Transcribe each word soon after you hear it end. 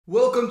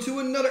Welcome to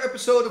another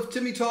episode of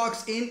Timmy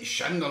Talks in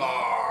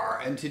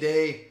Shandalar. And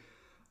today,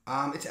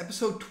 it's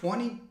episode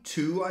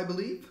 22, I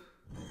believe.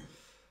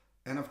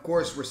 And of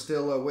course, we're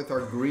still with our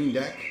green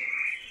deck.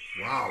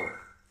 Wow.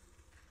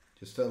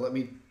 Just let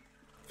me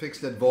fix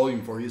that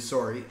volume for you,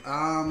 sorry.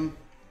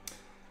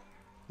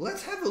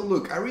 Let's have a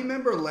look. I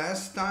remember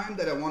last time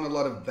that I won a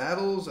lot of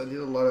battles. I did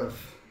a lot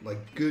of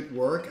good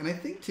work. And I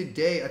think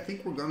today,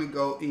 we're going to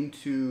go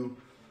into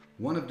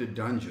one of the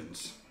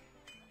dungeons.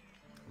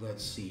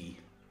 Let's see.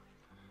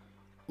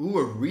 Ooh,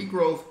 a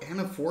regrowth and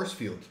a force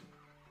field.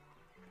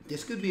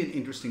 This could be an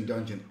interesting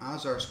dungeon.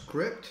 Azar's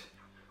Crypt.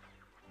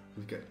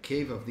 We've got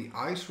Cave of the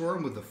Ice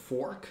Worm with the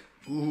fork.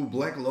 Ooh,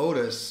 Black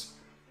Lotus.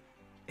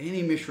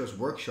 Annie Mishra's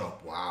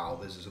Workshop. Wow,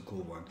 this is a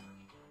cool one.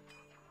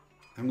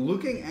 I'm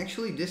looking,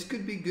 actually, this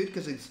could be good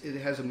because it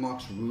has a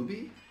Mox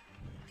Ruby.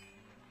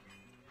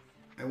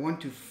 I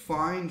want to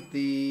find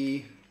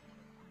the...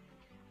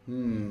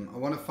 I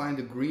want to find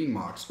the green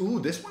Mox. Ooh,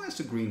 this one has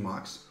the green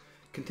Mox.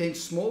 Contains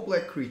small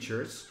black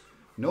creatures.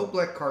 No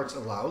black cards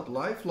allowed.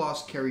 Life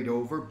lost carried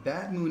over.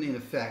 Bad moon in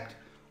effect.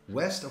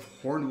 West of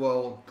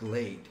Hornwell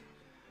Glade.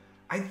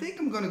 I think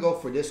I'm going to go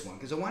for this one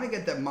because I want to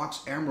get that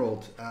Mox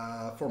Emerald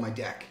for my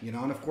deck. You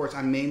know, and of course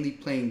I'm mainly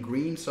playing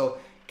green, so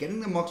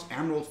getting the Mox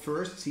Emerald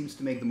first seems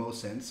to make the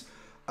most sense.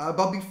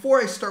 But before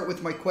I start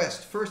with my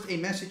quest, first a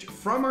message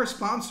from our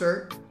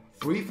sponsor,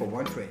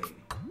 3-for-1 Trading.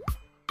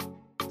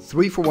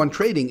 3-for-1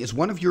 Trading is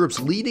one of Europe's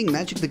leading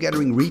Magic the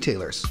Gathering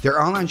retailers.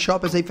 Their online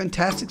shop has a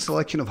fantastic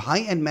selection of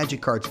high-end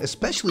Magic cards,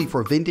 especially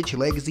for vintage,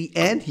 legacy,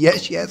 and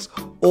yes,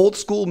 old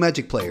school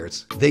Magic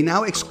players. They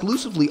now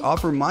exclusively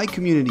offer my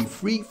community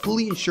free,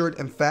 fully insured,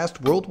 and fast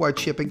worldwide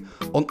shipping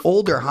on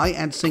all their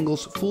high-end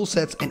singles, full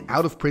sets, and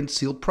out-of-print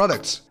sealed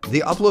products. They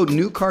upload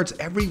new cards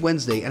every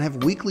Wednesday and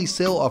have weekly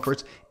sale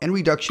offers and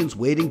reductions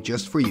waiting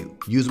just for you.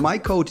 Use my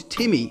code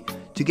TIMMY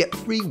to get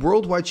free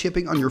worldwide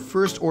shipping on your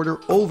first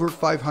order over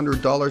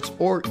 $500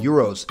 or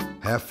euros.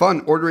 Have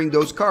fun ordering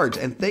those cards,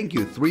 and thank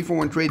you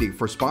 3-for-1 Trading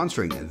for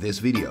sponsoring this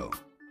video.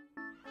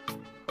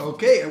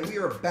 Okay, and we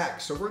are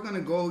back. So we're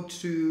gonna go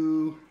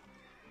to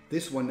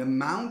this one, the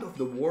Mound of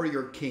the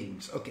Warrior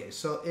Kings. Okay,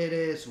 so it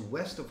is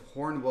west of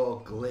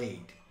Hornwell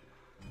Glade.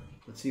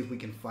 Let's see if we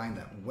can find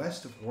that.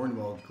 West of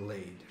Hornwell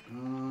Glade.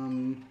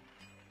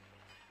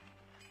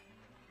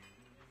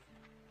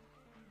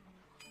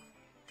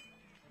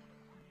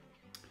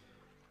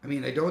 I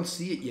mean, I don't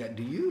see it yet.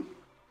 Do you?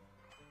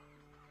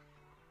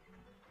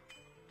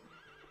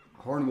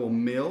 Hornwell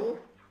Mill.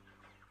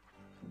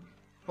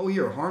 Oh,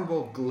 here,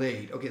 Hornwell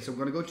Glade. Okay, so I'm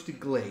going to go to the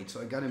Glade.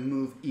 So I got to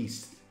move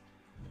east.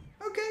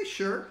 Okay,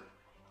 sure.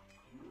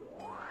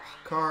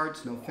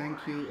 Cards, no thank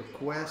you. A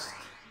quest.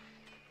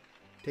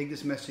 Take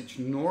this message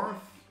north.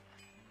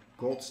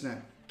 Gold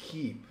Snap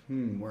Keep.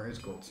 Where is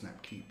Gold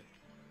Snap Keep?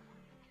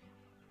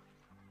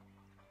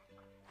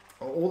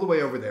 Oh, all the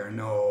way over there.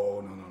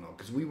 No.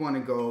 Because we want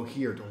to go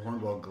here to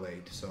Hornwell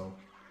Glade. So,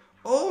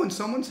 oh, and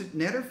someone's at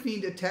Nether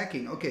Fiend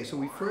attacking. Okay, so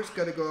we first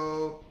got to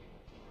go.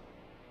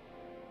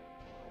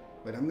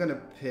 Wait, I'm going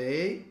to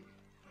pay.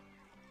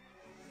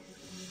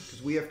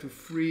 Because we have to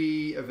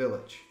free a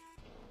village.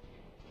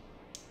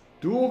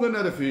 Duel the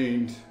Nether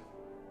Fiend.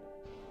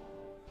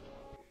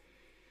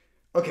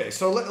 Okay,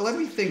 so let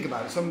me think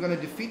about it. So I'm going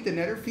to defeat the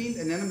Nether Fiend,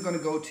 and then I'm going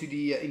to go to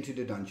the into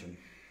the dungeon.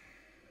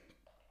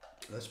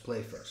 Let's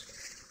play first.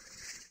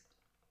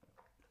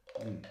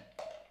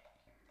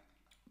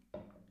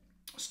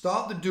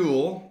 Start the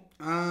duel.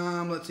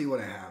 Let's see what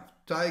I have.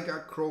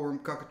 Taiga,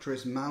 Crowworm,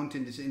 Cockatrice,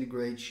 Mountain,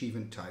 Disintegrate,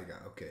 Shivan, Taiga.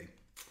 Okay.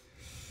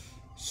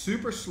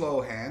 Super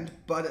slow hand,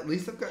 but at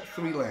least I've got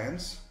 3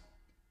 lands.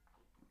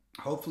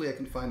 Hopefully I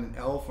can find an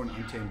Elf or an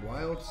Untamed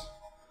Wilds.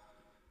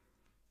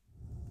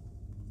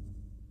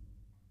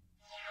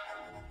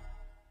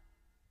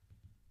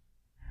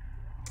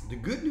 The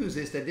good news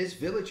is that this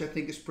village, I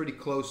think, is pretty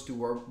close to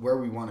where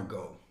we want to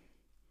go.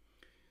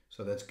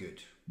 So that's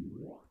good.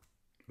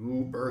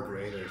 Ooh, Urg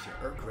Raiders.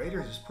 Yeah, Urg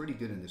Raiders is pretty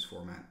good in this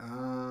format.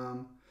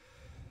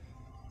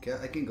 Okay,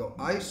 I can go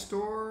Ice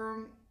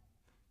Storm.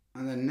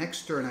 And then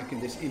next turn I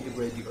can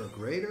disintegrate the Urg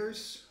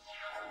Raiders.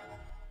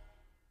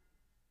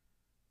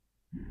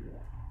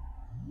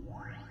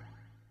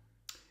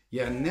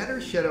 Yeah,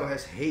 Nether Shadow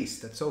has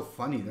haste. That's so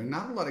funny. There are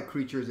not a lot of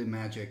creatures in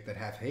Magic that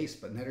have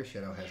haste, but Nether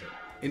Shadow has it.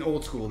 In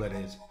old school, that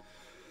is.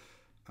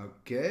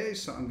 Okay,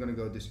 so I'm going to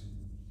go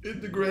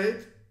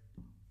disintegrate.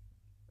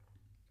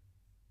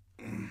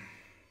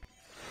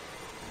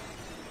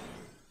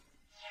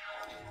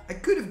 I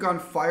could have gone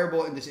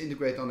Fireball and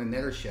disintegrate on the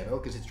Nether Shadow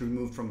because it's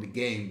removed from the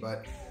game,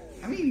 but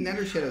I mean,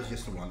 Nether Shadow is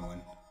just a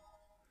 1-1.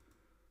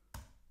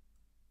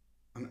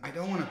 I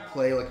don't want to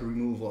play like a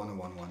removal on a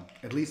 1-1,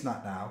 at least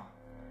not now.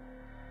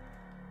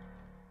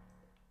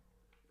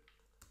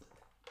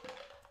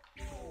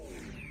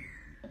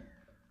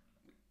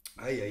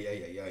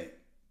 Ay.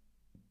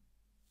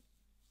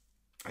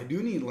 I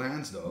do need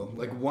lands though,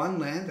 like 1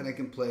 land and I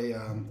can play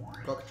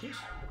Cockatrice.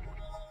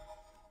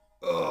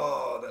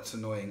 Oh, that's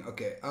annoying.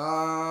 Okay,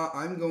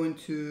 I'm going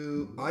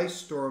to Ice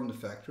Storm the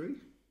factory.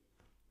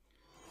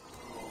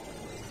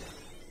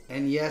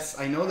 And yes,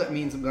 I know that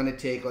means I'm going to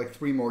take like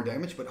 3 more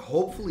damage, but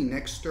hopefully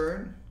next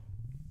turn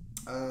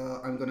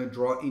I'm going to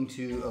draw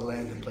into a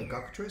land and play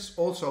Cockatrice.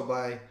 Also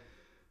by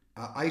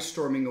ice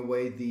storming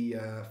away the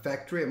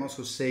factory, I'm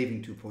also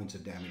saving 2 points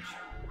of damage.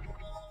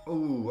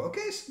 Oh,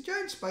 okay,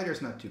 giant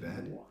spider's not too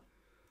bad.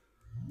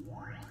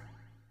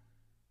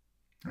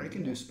 I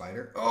can do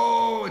spider.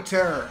 Oh, a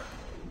terror.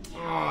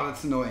 Oh,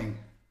 that's annoying.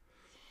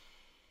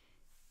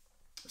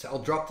 So I'll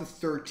drop to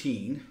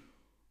 13.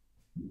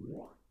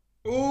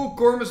 Oh,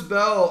 Gormus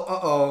Bell.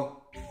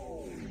 Uh-oh.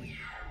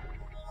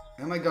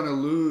 Am I gonna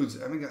lose?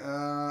 Am I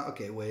gonna,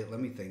 okay, wait, let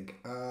me think.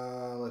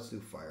 Let's do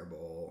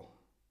Fireball.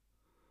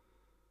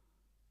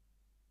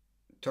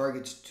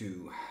 Targets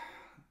 2.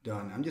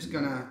 Done. I'm just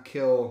gonna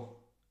kill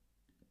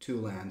 2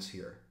 lands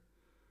here.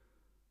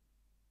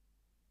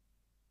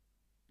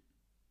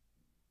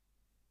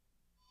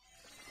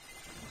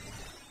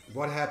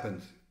 What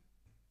happened?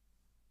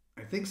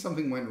 I think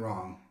something went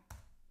wrong.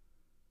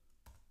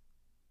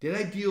 Did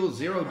I deal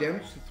 0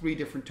 damage to 3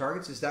 different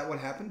targets? Is that what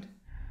happened?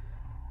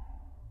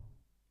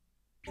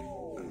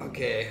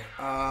 Okay,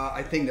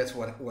 I think that's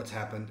what's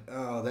happened.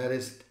 Oh, that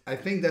is... I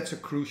think that's a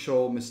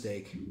crucial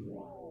mistake.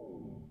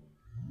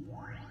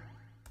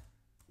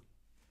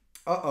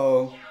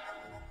 Uh-oh.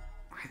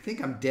 I think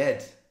I'm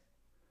dead.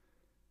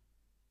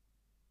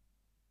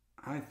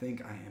 I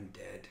think I am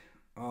dead.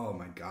 Oh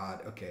my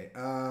god. Okay,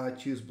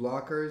 choose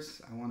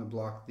blockers. I want to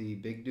block the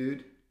big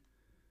dude.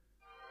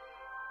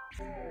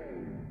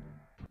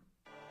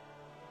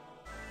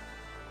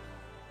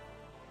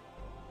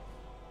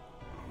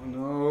 Oh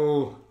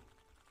no.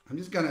 I'm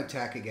just gonna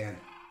attack again.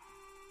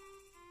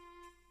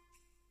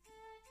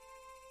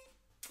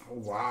 Oh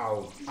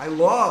wow. I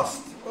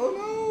lost. Oh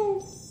no.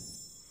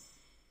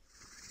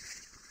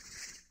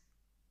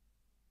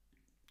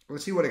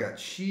 Let's see what I got.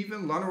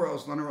 Shivan, Llanowar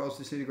Elves,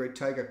 Disintegrate,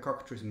 Taiga,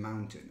 Cockatrice,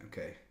 Mountain.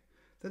 Okay.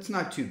 That's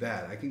not too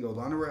bad. I can go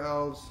Llanowar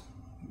Elves.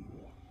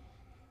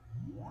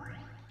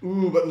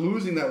 Ooh, but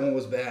losing that one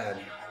was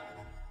bad.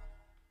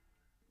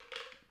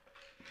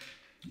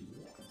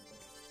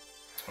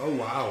 Oh,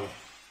 wow.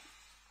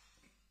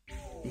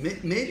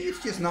 Maybe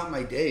it's just not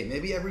my day.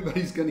 Maybe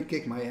everybody's going to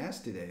kick my ass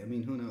today. I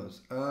mean, who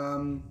knows?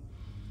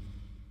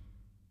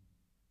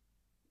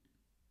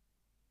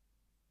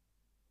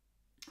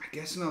 I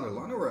guess another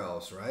Llanowar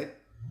Elves, right?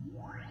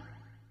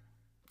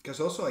 Because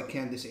also I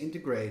can't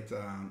disintegrate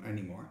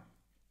anymore.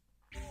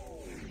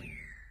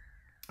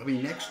 I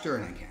mean, next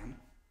turn I can.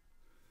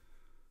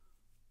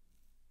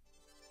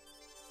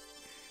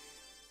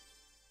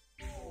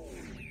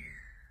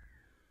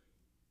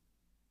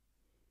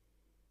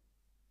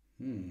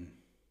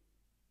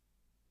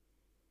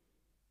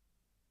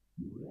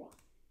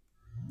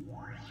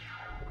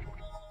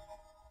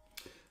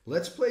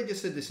 Let's play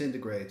just a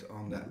disintegrate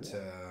on that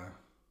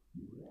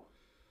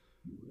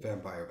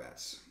vampire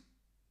bats.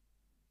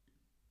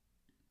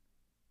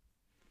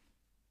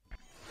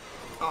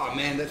 Oh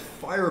man, that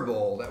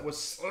fireball, that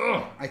was...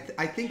 Ugh. I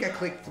think I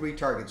clicked 3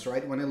 targets,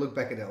 right? When I look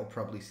back at it, I'll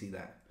probably see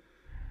that.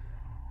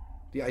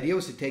 The idea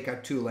was to take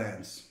out 2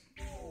 lands.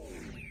 I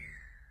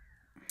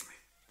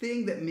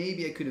think that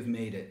maybe I could have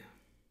made it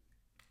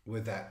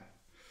with that.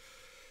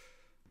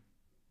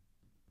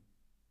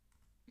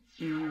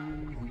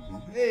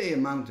 Hey, a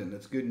mountain.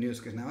 That's good news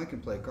because now I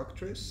can play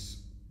Cockatrice.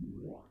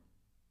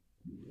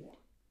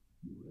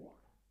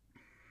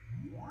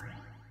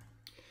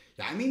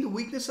 Yeah, I mean, the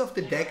weakness of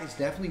the deck is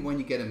definitely when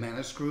you get a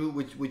mana screw,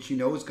 which you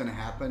know is going to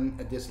happen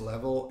at this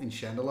level in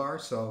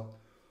Shandalar. So,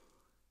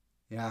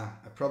 yeah,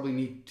 I probably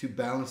need to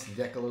balance the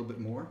deck a little bit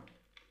more.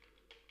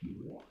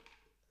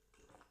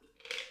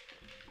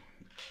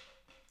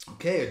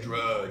 Okay, a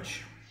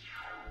Drudge.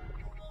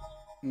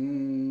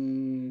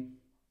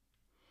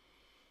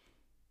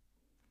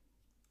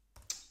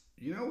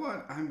 You know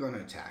what? I'm going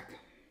to attack.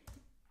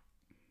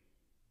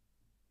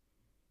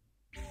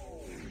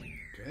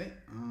 Okay.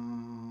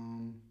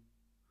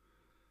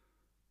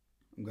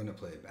 I'm going to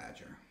play a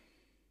Badger.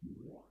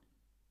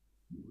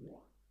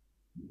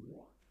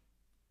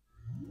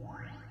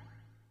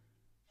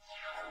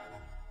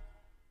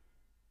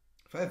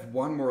 If I have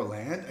 1 more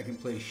land, I can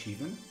play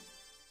Shivan.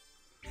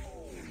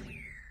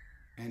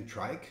 And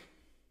Trike.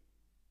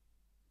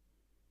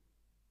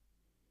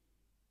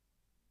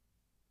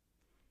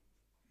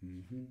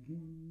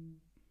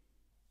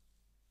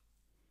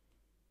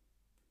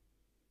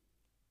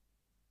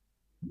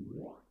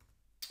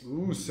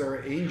 Ooh,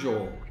 Sarah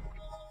Angel.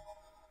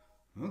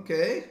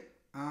 Okay.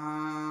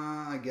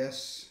 I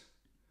guess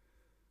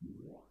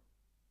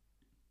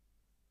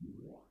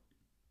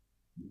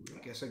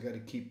I gotta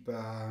keep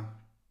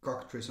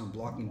Cockatrice on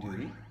blocking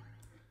duty.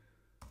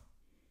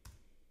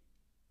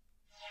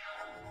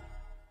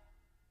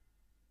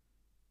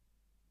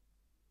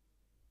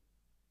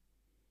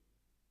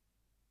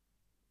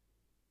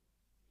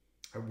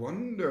 I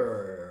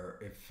wonder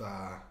if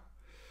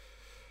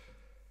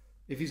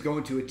he's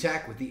going to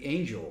attack with the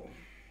Angel.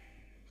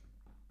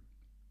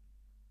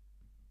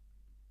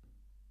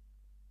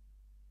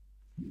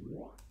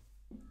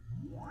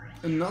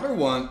 Another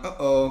one.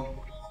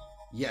 Uh-oh.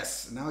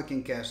 Yes, now I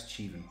can cast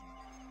Shivan.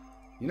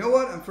 You know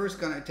what? I'm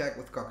first gonna attack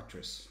with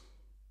Cockatrice.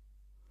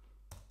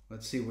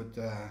 Let's see what's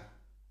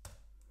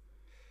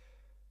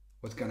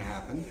gonna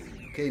happen.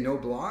 Okay, no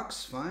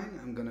blocks. Fine.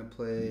 I'm gonna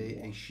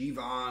play a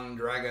Shivan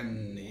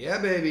Dragon. Yeah,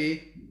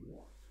 baby.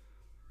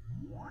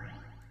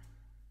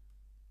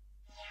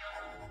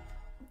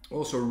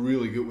 Also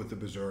really good with the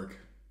Berserk.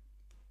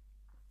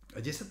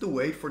 I just have to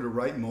wait for the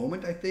right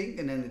moment, I think,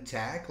 and then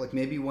attack. Like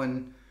maybe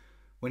when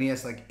he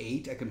has like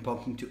 8, I can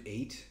pump him to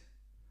 8.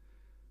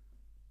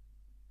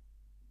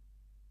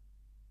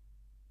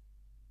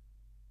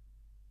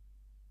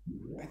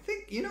 I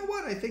think, you know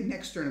what? I think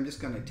next turn I'm just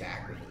gonna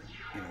attack with it.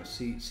 You know,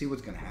 see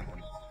what's gonna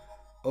happen.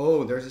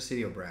 Oh, there's a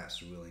City of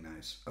Brass. Really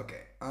nice.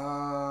 Okay.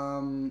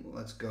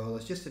 Let's go.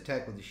 Let's just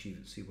attack with the Shiva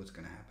and see what's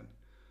gonna happen.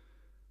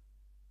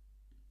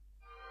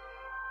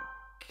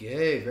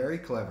 Okay, very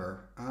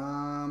clever.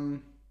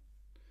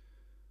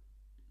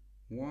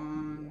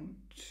 1,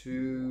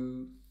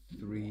 2,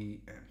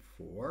 3, and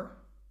 4.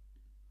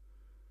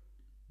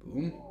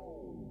 Boom.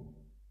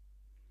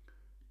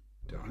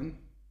 Done.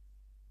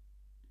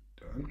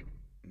 Done.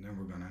 And then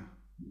we're gonna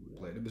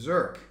play the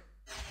Berserk.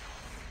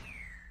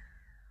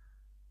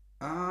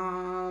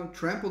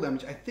 Trample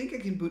damage. I think I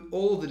can put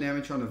all the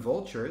damage on the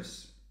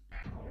vultures.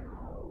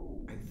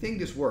 I think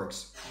this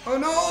works. Oh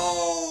no!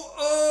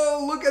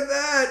 Oh, look at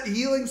that!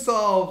 Healing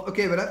Salve.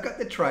 Okay, but I've got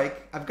the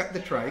Trike.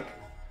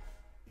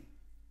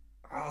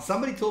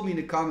 Somebody told me in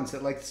the comments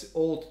that like this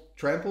old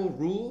trample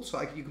rule, so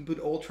you can put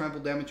all trample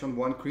damage on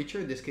one creature,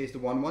 in this case the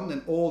 1/1,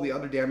 then all the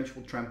other damage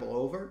will trample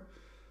over.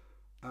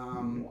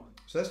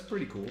 So that's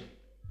pretty cool.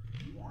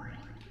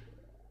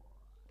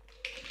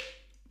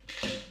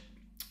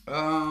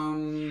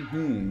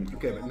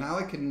 Okay, but now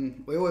I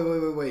can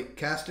wait.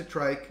 Cast a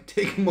Trike.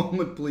 Take a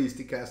moment, please,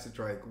 to cast a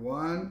Trike.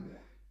 1,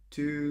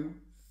 2,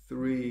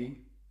 3,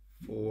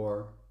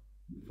 4,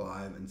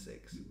 5, and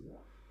 6.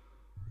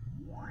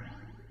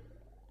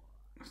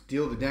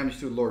 Deal the damage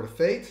to Lord of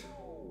Fate.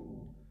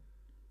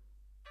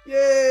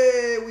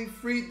 Yay! We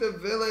freed the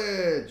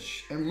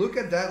village! And look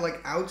at that, like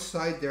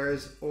outside there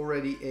is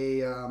already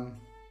a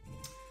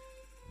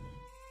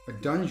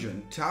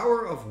dungeon.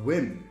 Tower of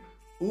Whim.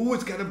 Ooh,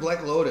 it's got a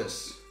Black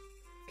Lotus.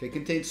 Okay,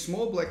 contains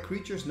small black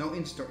creatures, no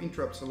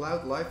interrupts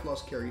allowed, life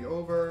loss carried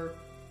over.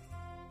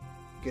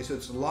 Okay, so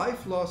its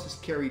life loss is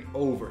carried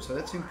over, so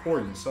that's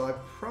important. So I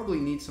probably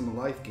need some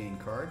life gain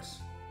cards.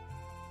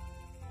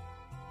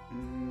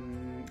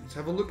 Let's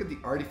have a look at the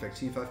artifact,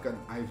 see if I've got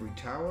an Ivory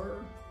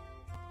Tower.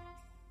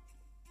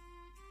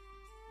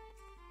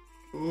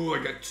 Ooh,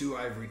 I got 2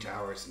 Ivory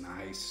Towers.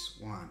 Nice.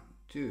 1,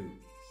 2,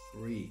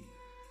 3.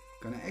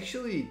 Gonna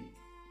actually...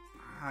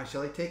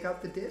 shall I take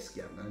out the disc?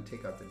 Yeah, I'm gonna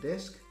take out the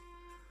disc.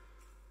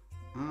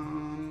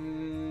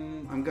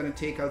 I'm gonna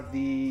take out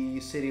the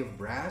City of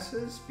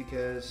Brasses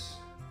because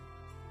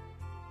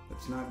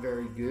that's not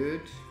very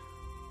good.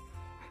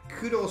 I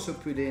could also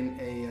put in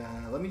a...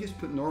 let me just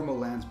put normal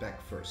lands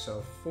back first.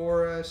 So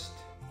forest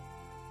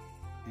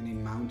and a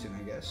mountain,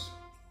 I guess.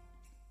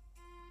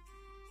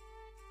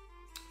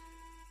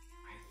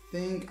 I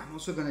think I'm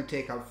also gonna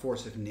take out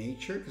Force of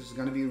Nature because it's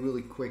gonna be a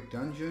really quick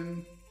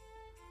dungeon.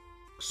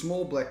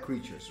 Small black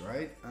creatures,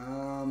 right?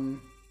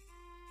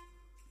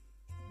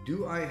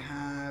 Do I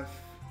have...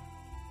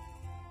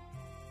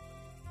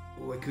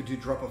 Oh, I could do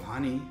Drop of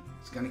Honey.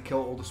 It's gonna kill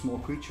all the small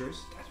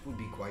creatures. That would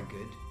be quite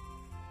good.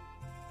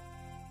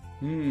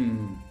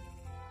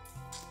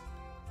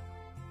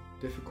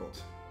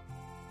 Difficult.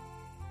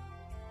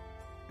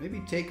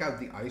 Maybe take out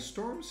the Ice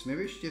Storms.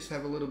 Maybe I should just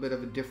have a little bit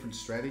of a different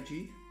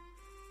strategy.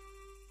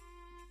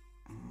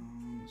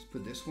 Let's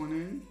put this one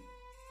in.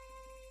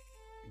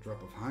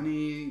 Drop of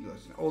Honey.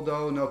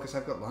 Although, no, because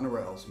I've got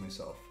Lanarels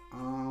myself.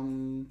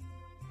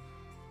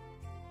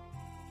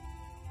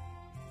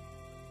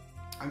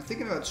 I'm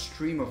thinking about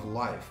Stream of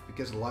Life,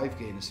 because life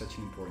gain is such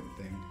an important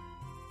thing.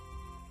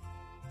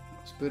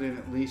 Let's put in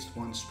at least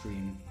 1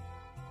 stream.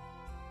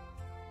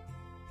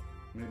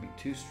 Maybe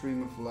 2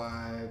 Stream of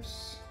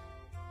Lives.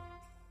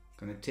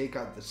 Gonna take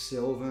out the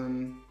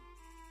Sylvan.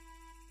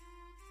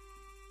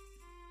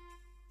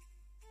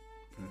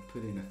 Gonna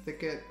put in a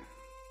Thicket.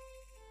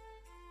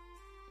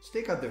 Let's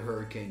take out the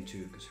Hurricane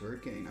too, because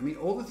Hurricane, I mean,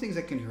 all the things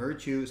that can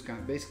hurt you is kind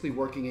of basically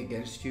working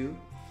against you.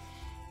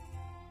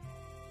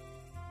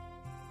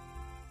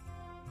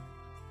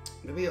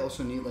 Maybe I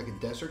also need like a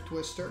Desert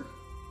Twister.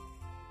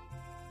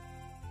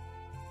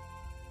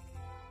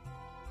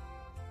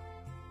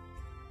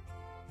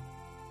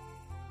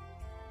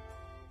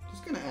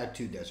 Just gonna add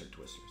 2 Desert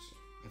Twisters.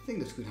 I think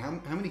that's good. How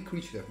many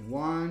creatures do I have?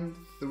 1,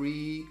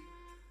 3,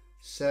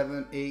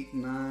 7, 8,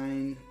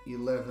 9,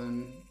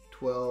 11,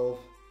 12,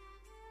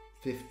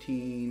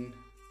 15.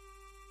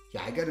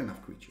 Yeah, I got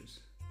enough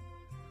creatures.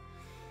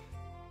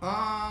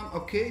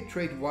 Okay,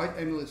 trade white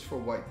amulets for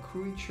white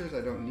creatures.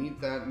 I don't need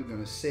that. I'm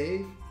gonna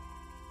save.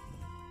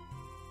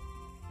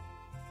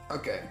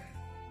 Okay.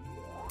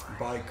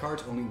 Buy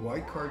cards, only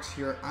white cards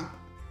here.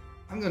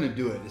 I'm gonna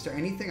do it. Is there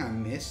anything I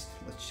missed?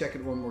 Let's check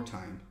it one more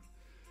time.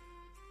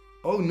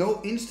 Oh,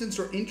 no instants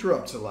or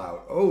interrupts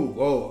allowed. Oh,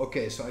 whoa.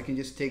 Okay, so I can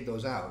just take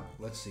those out.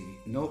 Let's see.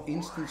 No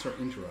instants or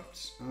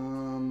interrupts.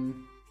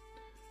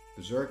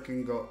 Berserk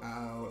can go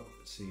out.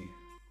 Let's see.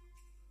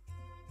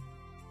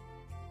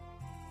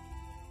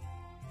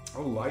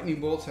 Oh, lightning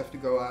bolts have to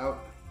go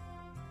out.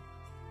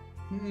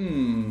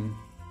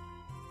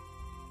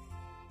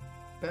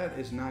 That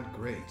is not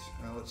great.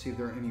 Let's see if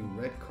there are any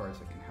red cards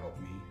that can help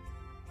me.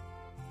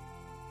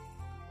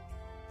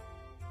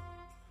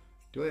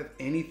 Do I have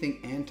anything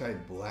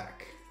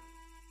anti-black?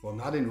 Well,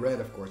 not in red,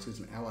 of course. It's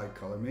an allied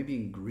color. Maybe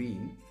in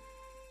green.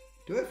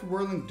 Do I have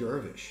Whirling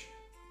Dervish?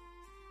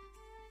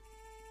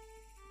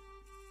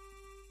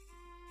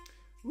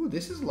 Ooh,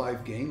 this is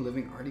live gain,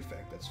 living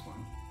artifact. That's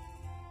fun.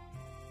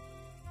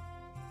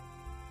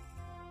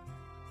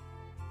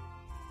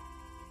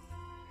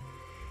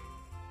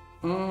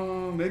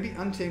 Maybe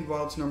Untamed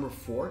Wilds number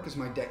 4, because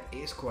my deck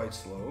is quite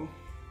slow.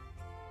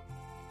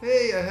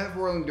 Hey, I have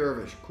Whirling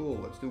Dervish. Cool,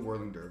 let's do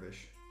Whirling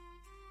Dervish.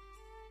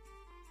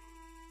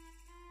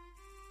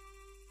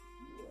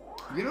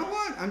 You know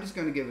what? I'm just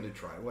going to give it a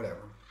try.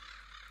 Whatever.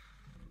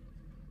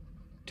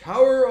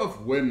 Tower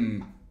of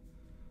Whim.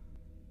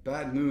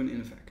 Bad Moon in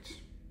effect.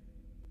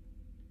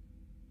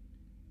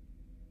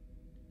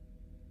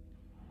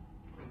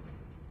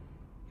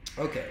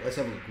 Okay, let's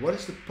have a look. What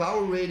is the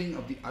power rating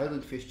of the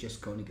Island Fish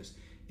Jesconicus?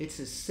 It's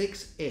a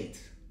 6/8.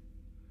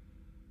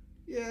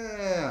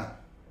 Yeah.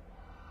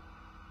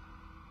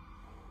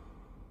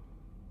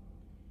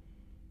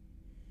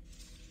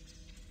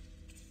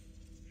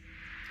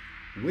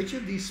 Which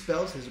of these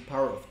spells has a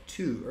power of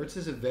 2?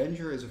 Earth's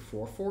Avenger is a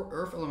 4/4.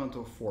 Earth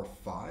Elemental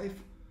 4/5.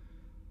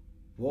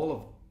 Wall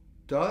of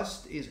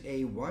Dust is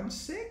a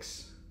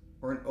 1/6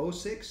 or an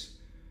 0/6.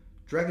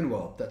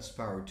 Dragonwell, that's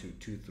power 2,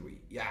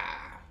 2/3.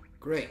 Yeah,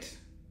 great.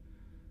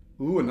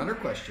 Ooh, another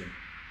question.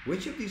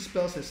 Which of these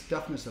spells has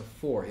toughness of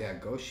 4? Yeah,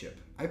 Ghost Ship.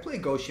 I play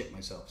Ghost Ship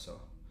myself, so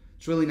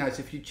it's really nice.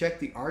 If you check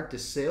the art, the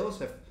sails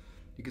have,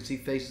 you can see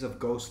faces of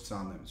ghosts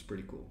on them. It's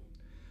pretty cool.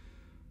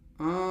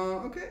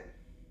 Okay.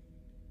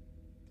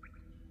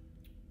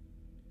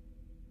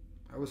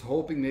 I was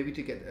hoping maybe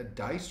to get a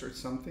dice or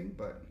something,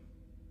 but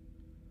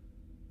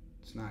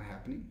it's not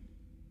happening.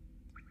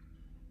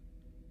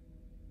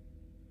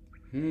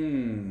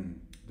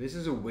 This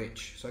is a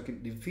witch, so I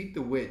can defeat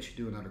the witch,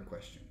 do another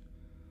question.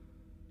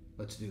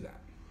 Let's do that.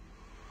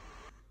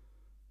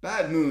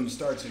 Bad Moon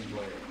starts in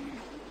play.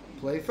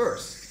 Play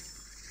first.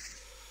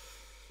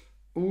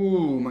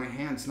 Ooh, my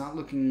hand's not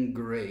looking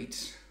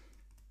great.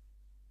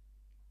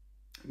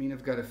 I mean,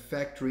 I've got a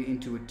factory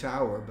into a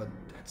tower, but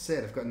that's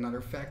it. I've got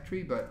another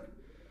factory, but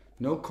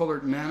no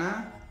colored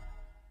mana.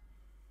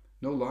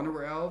 No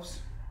Llanowar Elves.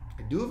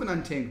 I do have an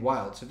Untamed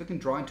Wild, so if I can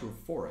draw into a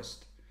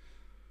forest.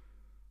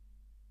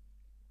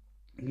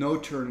 No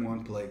turn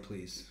 1 play,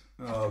 please.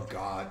 Oh,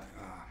 God.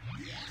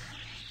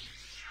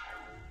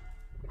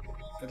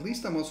 At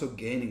least I'm also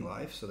gaining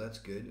life, so that's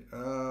good.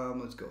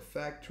 Let's go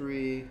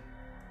factory.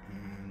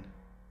 And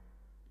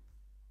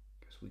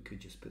I guess we could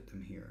just put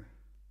them here.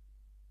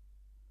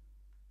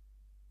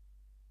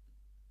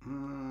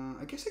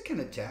 I guess I can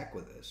attack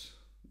with this.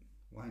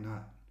 Why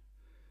not?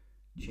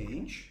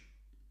 Change.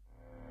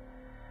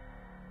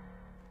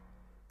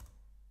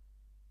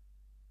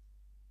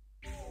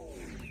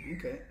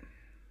 Okay.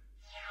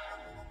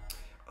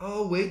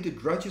 Oh, wait, the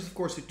Grudge is, of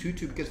course, a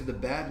 2/2 because of the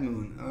Bad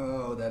Moon.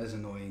 Oh, that is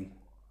annoying.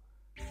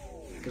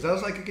 Because I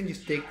was like, I can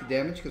just take the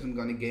damage because I'm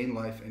going to gain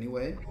life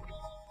anyway.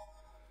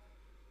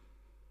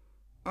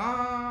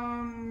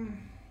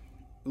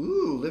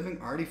 Ooh,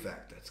 Living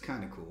Artifact. That's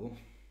kind of cool.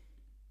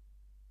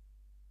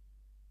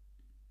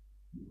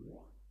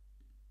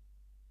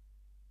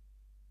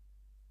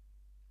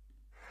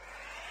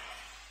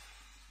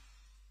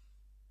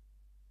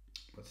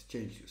 Let's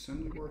change to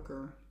Assembly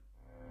Worker.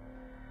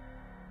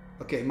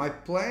 Okay, my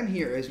plan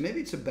here is,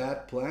 maybe it's a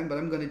bad plan, but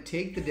I'm going to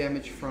take the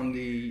damage from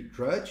the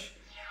Drudge.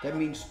 That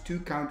means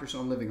 2 counters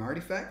on Living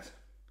Artifact.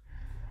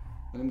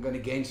 And I'm going to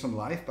gain some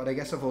life, but I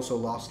guess I've also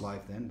lost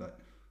life then, but...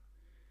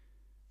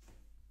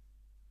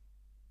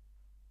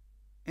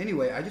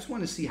 Anyway, I just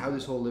want to see how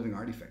this whole Living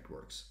Artifact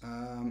works.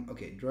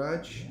 Okay,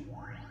 Drudge.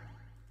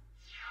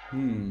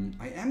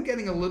 I am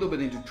getting a little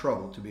bit into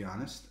trouble, to be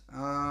honest.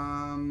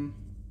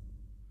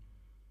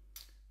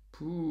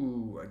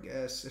 I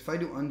guess if I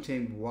do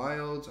Untamed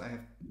Wilds, I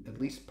have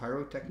at least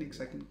Pyrotechnics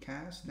I can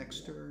cast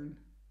next turn.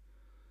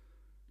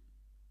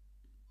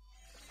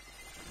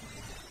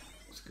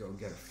 Let's go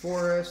get a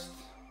forest.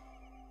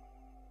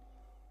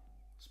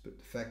 Let's put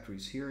the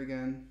factories here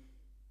again.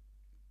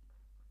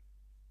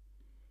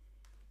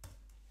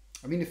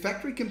 I mean, the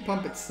factory can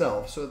pump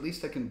itself, so at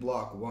least I can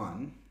block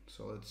 1.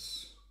 So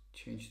let's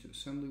change to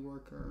Assembly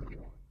Worker.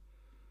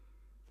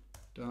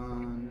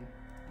 Done.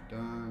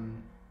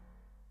 Done.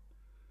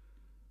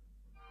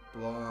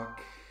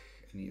 Block.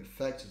 Any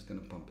effects is going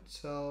to pump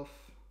itself.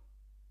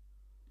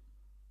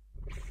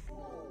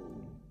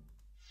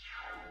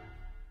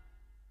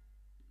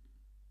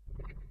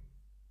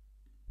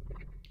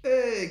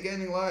 Hey,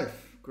 gaining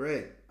life.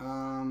 Great.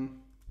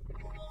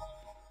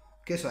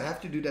 Okay, so I have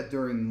to do that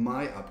during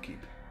my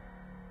upkeep.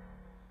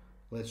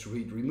 Let's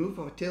read. Remove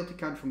a hostility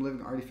count from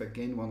living artifact,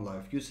 gain 1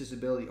 life. Use this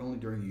ability only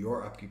during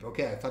your upkeep.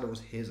 Okay, I thought it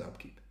was his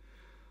upkeep.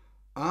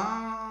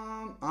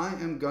 I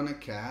am gonna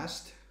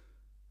cast,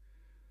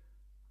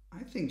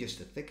 I think,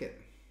 just a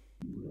Thicket.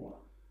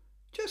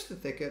 Just a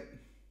Thicket.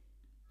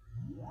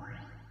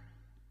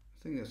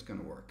 I think that's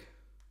gonna work.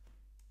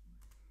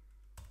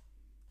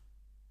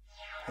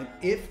 And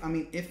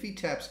if he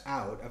taps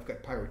out, I've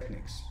got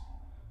Pyrotechnics,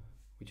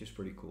 which is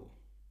pretty cool.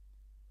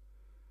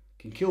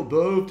 Can kill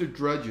both the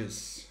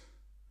Drudges.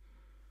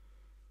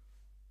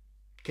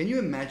 Can you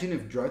imagine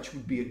if Drudge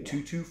would be a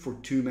 2/2 for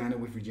 2 mana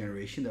with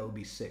regeneration? That would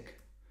be sick.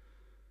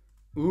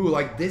 Ooh,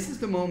 like this is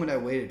the moment I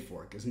waited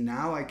for, because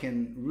now I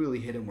can really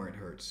hit him where it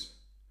hurts.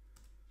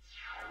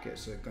 Okay,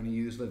 so I'm gonna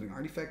use Living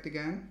Artifact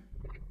again.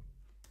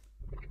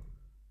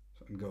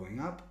 So I'm going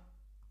up.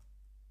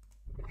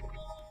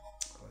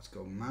 Let's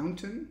go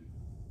Mountain.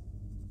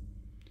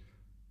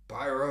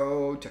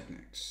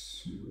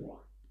 Pyrotechnics.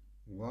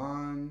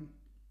 1,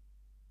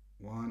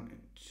 1,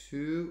 and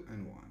 2,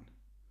 and 1.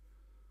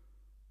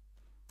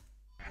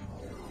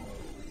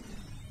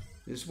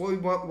 This is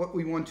what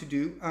we want to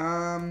do.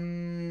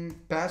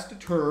 Pass the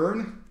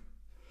turn.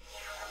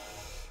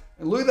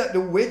 And look at that,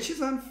 the witch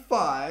is on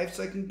 5,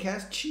 so I can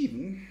cast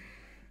Cheaven.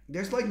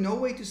 There's like no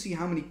way to see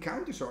how many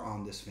counters are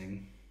on this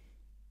thing.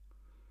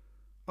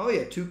 Oh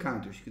yeah, 2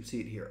 counters. You can see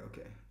it here.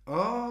 Okay.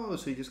 Oh,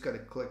 so you just got to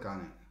click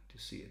on it to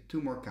see it.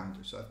 2 more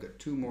counters. So I've got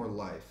 2 more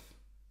life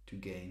to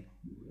gain.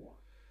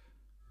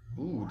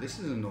 Ooh, this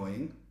is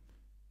annoying.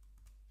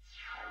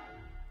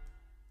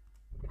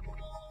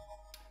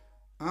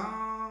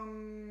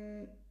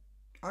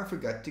 I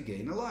forgot to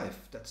gain a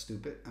life. That's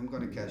stupid. I'm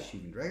going to cast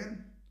Sheevan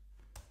Dragon.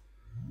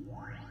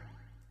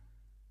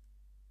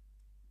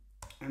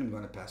 And I'm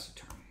going to pass the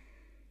turn.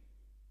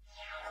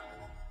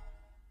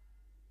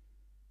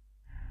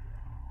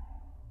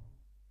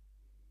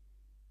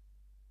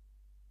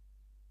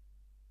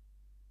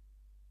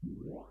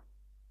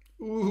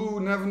 Ooh,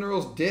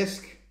 Nevinyrral's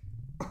Disc.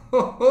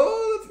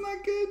 Oh, that's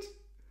not good.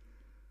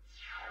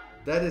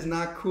 That is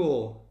not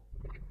cool.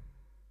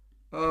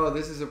 Oh,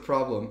 this is a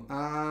problem.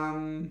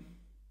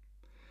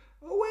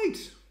 Oh,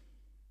 wait.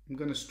 I'm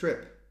going to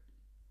strip.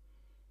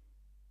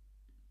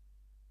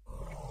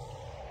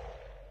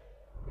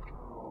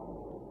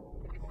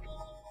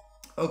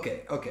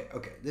 Okay.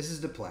 This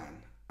is the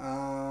plan.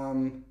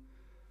 I'm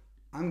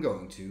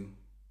going to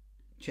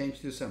change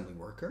to Assembly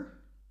Worker.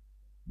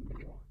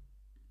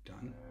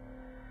 Done.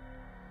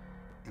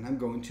 And I'm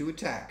going to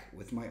attack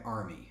with my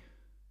army.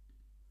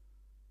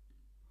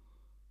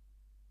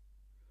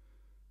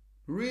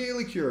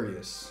 Really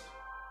curious.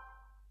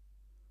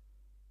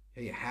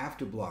 Yeah, you have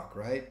to block,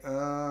 right?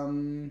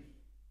 No,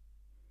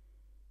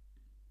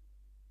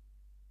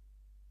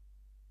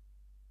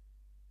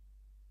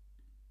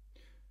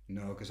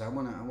 because I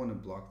wanna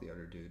block the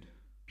other dude.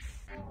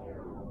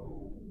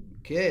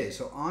 Okay,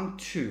 so on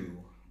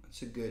 2.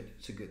 It's a good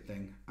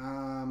thing.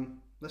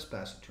 Let's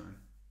pass the turn.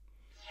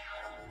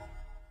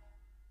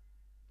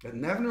 That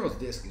Nevinyrral's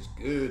Disc is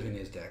good in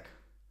his deck.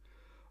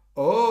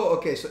 Oh,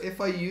 okay, so if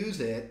I use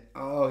it,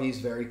 oh, he's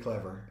very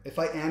clever. If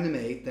I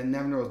animate, then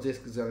Nevinyrral's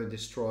Disc is going to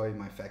destroy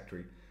my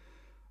factory.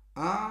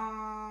 You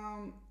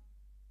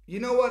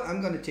know what?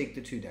 I'm going to take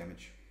the 2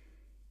 damage.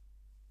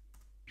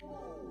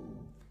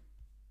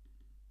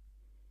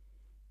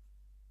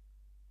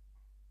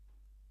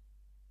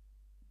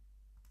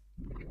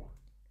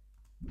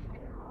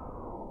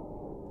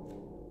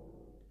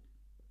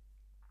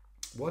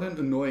 What an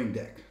annoying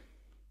deck.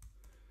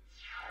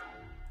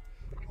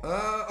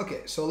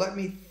 Okay, so let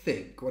me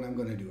think what I'm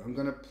going to do. I'm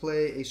going to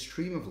play a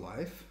Stream of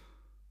Life.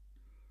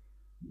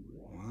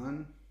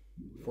 1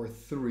 for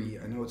 3.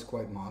 I know it's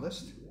quite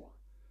modest.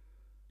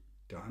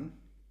 Done.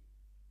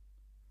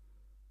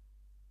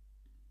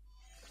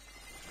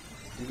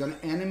 I'm going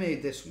to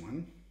animate this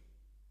one.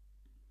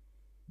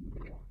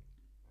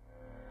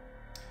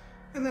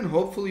 And then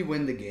hopefully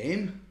win the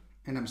game.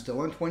 And I'm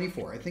still on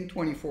 24. I think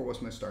 24 was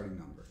my starting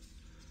number.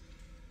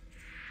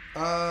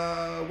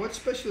 What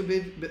special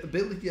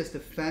ability does the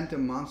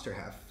Phantom Monster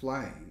have?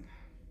 Flying.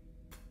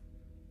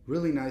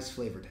 Really nice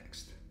flavor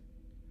text.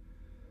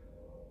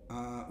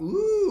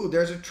 Ooh,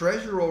 there's a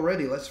treasure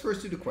already. Let's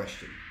first do the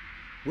question.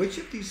 Which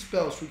of these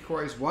spells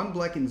requires 1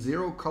 black and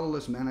 0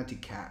 colorless mana to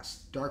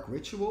cast? Dark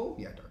Ritual?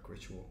 Yeah, Dark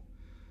Ritual.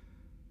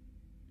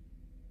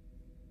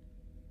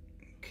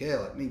 Okay,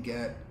 let me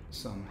get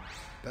some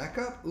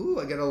backup. Ooh,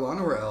 I get a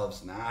Llanowar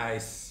Elves.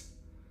 Nice.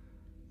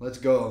 Let's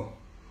go.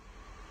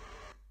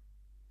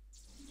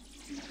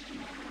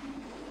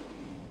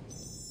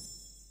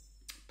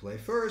 Play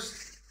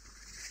first.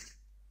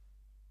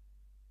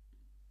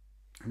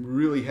 I'm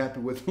really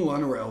happy with the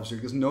Llanowar Elves here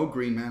because no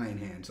green mana in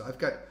hand. So I've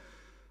got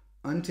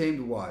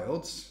Untamed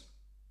Wilds,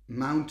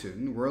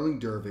 Mountain, Whirling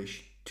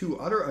Dervish, 2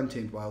 other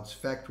Untamed Wilds,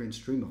 Factory, and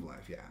Stream of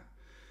Life. Yeah.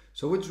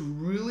 So what's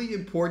really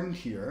important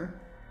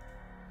here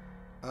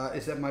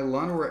is that my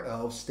Llanowar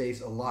Elf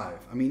stays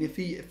alive. I mean, if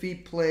he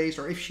plays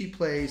or if she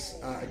plays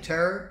a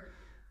Terror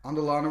on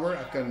the Llanowar,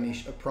 I've got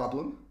a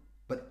problem.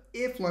 But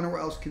if Llanowar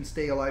Elves can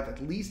stay alive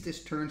at least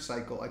this turn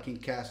cycle, I can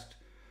cast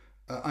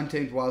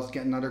Untamed Wilds,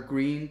 get another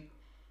green,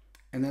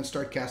 and then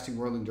start casting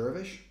Whirling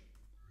Dervish,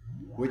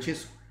 which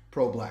is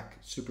pro-black.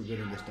 Super good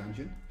in this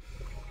dungeon.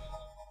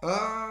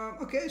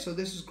 Okay, so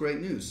this is great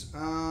news.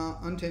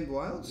 Untamed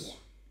Wilds.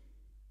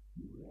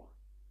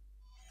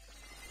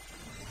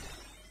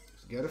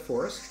 Let's get a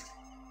forest.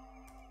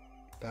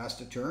 Pass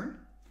the turn.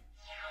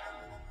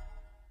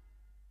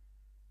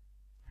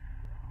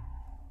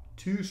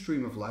 2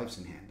 Stream of Lives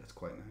in hand. That's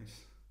quite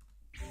nice.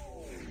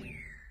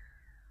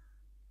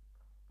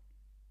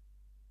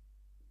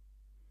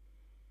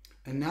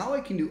 And now I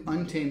can do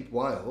Untamed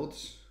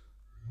Wilds.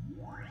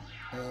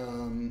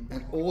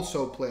 And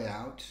also play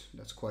out.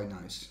 That's quite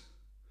nice.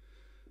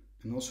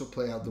 And also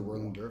play out the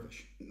Whirling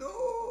Dervish. No!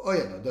 Oh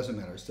yeah, no, it doesn't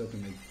matter. I still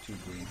can make 2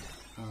 green.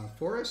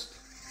 Forest.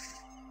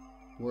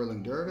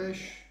 Whirling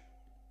Dervish.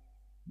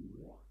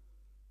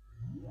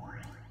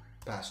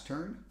 Pass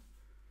turn.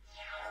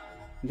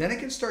 Then I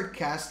can start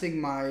casting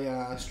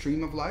my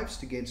Stream of Lives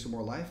to gain some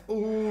more life.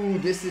 Oh,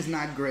 this is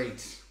not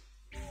great.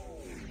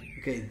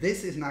 Okay,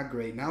 this is not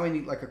great. Now I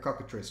need like a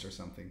Cockatrice or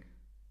something.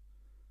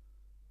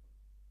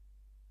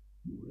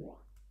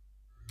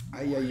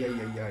 Ay, ay,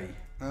 ay, ay,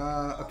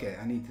 ay. Okay,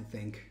 I need to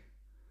think.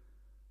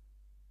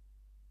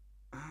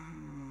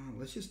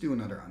 Let's just do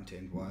another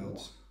Untamed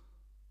Wilds.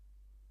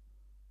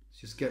 Let's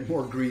just get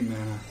more green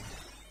mana.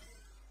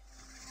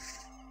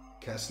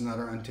 Cast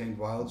another Untamed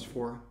Wilds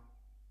for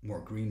more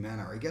green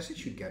mana. Or I guess it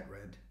should get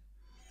red.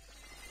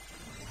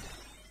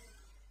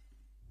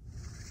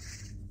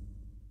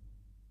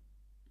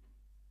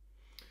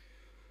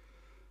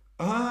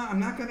 I'm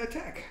not going to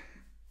attack.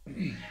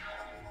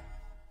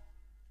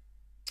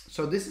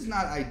 So this is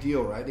not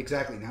ideal, right?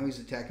 Exactly. Now he's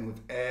attacking with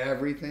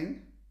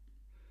everything.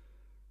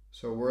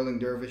 So Whirling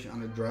Dervish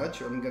on a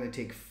Drudge. I'm going to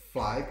take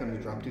 5. Going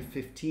to drop to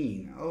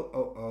 15. Oh,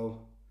 oh,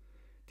 oh.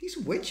 These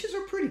witches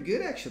are pretty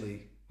good,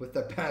 actually, with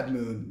that Bad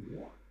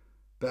Moon.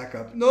 Back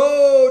up.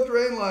 No!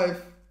 Drain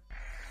life.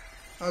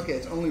 Okay,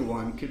 it's only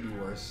 1. Could be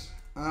worse.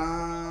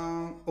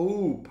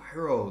 Oh,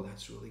 Pyro.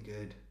 That's really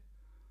good.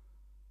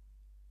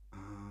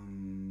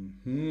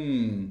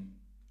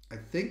 I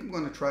think I'm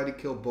going to try to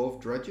kill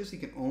both Drudges. He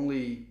can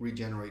only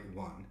regenerate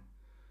 1. I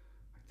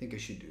think I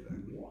should do that.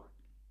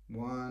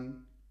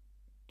 1,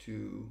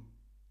 2,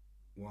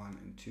 1,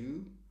 and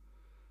 2.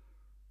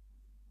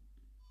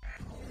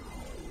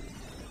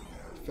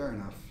 Fair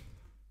enough.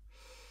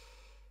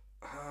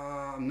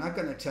 I'm not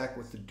going to attack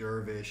with the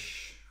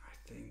Dervish, I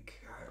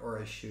think. Or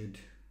I should.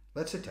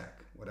 Let's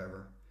attack.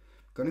 Whatever.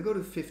 I'm going to go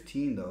to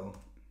 15, though.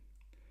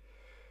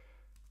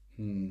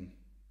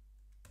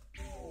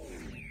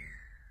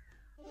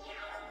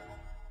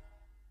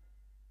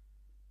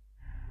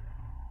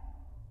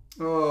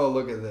 Oh,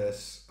 look at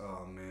this.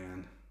 Oh,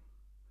 man.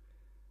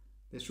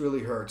 This really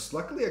hurts.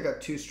 Luckily, I got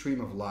 2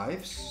 Stream of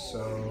Lives,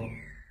 so...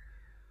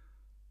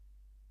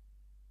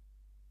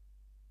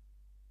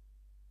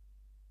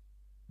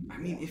 I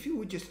mean, if you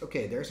would just...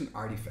 Okay, there's an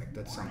artifact.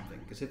 That's something.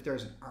 Because if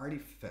there's an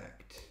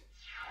artifact...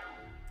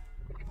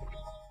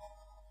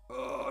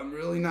 Oh, I'm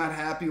really not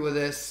happy with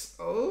this.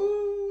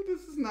 Oh,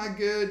 this is not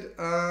good.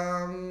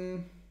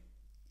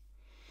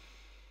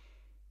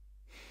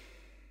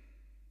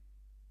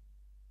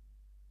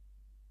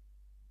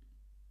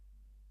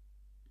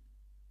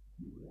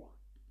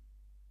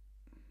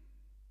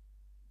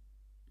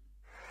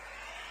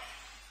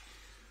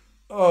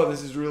 Oh,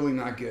 this is really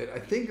not good. I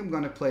think I'm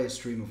going to play a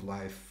Stream of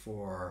Life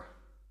for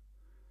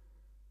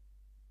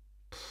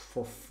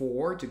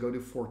 4 to go to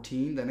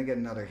 14. Then I get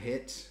another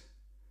hit.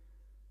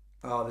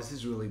 Oh, this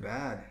is really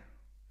bad.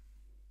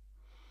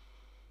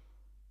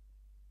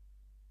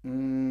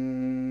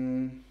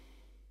 I'm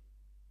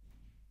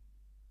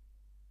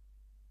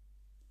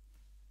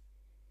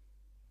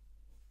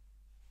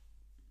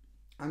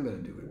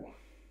going to do it.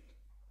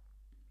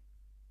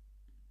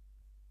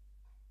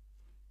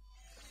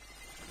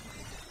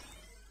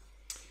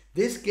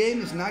 This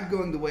game is not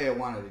going the way I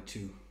wanted it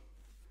to.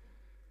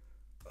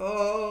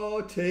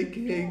 Oh,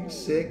 taking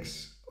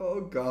 6.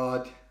 Oh,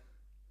 God.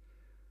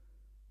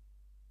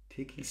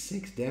 Taking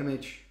 6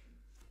 damage.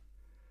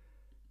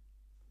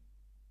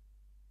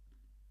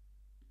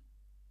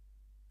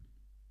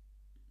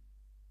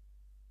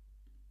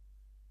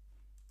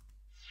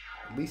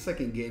 At least I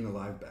can gain a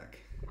life back.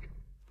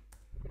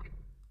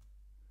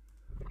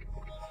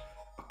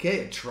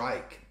 Okay, a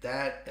Trike.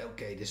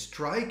 Okay, the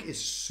Strike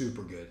is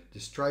super good. The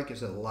Strike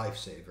is a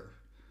lifesaver.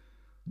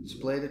 Let's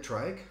play the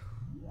Trike.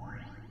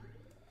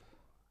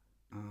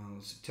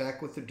 Let's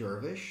attack with the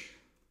Dervish.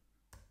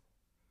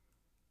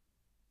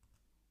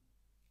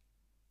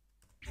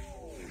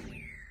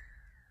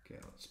 Okay,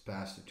 let's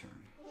pass the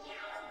turn.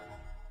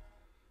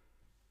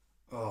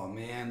 Oh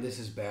man, this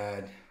is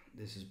bad.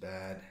 This is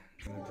bad.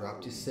 I'm gonna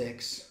drop to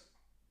 6.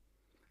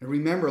 And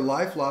remember,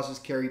 life loss is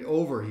carried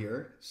over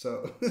here,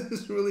 so this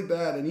is really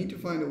bad. I need to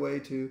find a way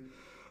to...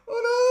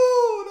 Oh,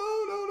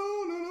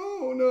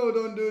 no,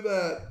 don't do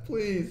that,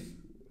 please.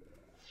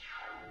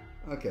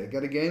 Okay,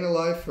 gotta gain a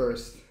life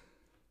first.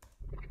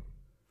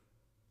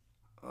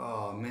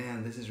 Oh,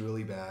 man, this is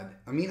really bad.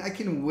 I mean, I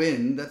can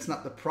win. That's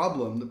not the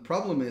problem. The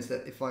problem is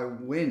that if I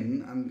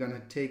win, I'm going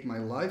to take my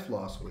life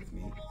loss with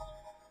me.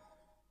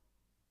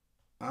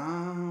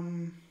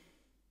 I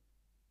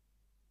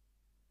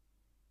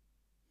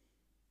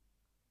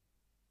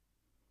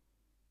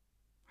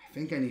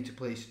think I need to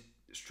play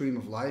Stream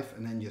of Life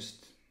and then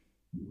just...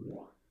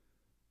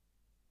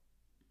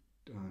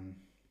 Done.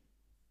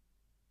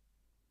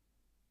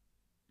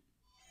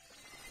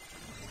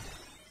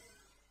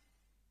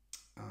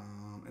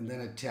 And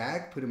then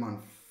attack, put him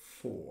on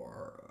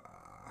 4.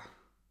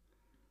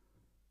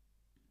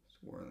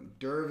 Swirling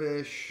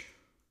Dervish.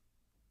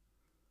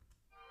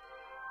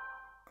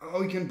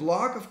 Oh, he can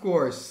block, of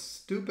course.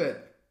 Stupid.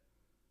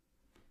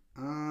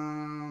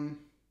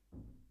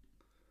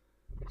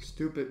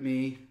 Stupid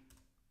me.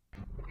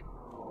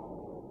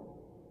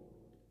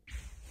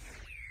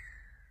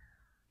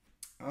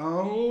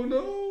 Oh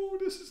no,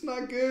 this is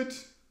not good.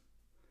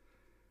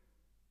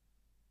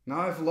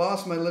 Now I've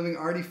lost my living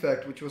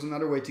artifact, which was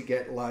another way to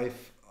get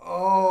life.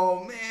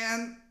 Oh,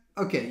 man.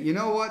 Okay, you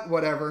know what?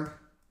 Whatever.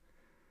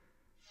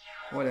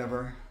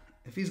 Whatever.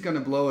 If he's going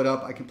to blow it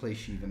up, I can play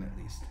Shivan at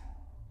least.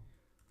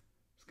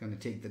 He's going to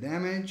take the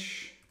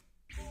damage.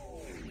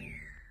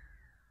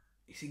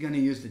 Is he going to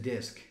use the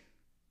disc?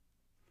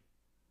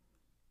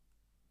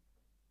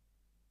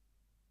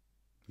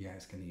 Yeah,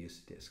 he's going to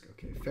use the disc.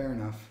 Okay, fair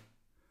enough.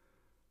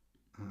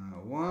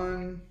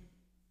 1...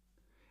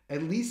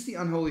 At least the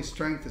Unholy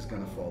Strength is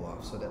going to fall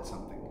off, so that's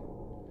something.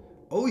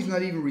 Oh, he's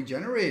not even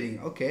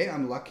regenerating. Okay,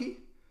 I'm lucky.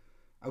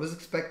 I was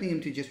expecting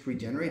him to just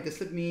regenerate. Does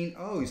it mean...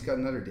 Oh, he's got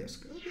another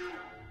disc. Okay.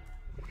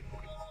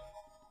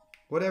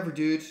 Whatever,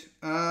 dude.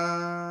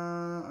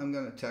 I'm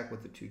going to attack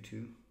with the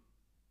 2/2.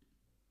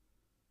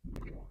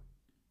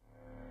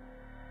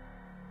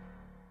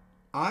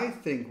 I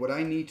think what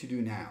I need to do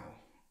now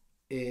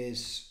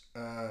is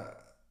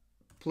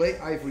play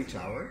Ivory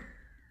Tower.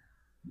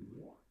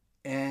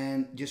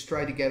 And just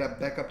try to get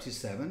back up to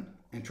 7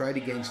 and try to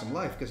gain some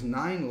life, because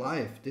 9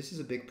 life, this is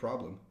a big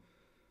problem.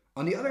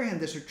 On the other hand,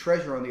 there's a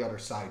treasure on the other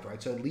side,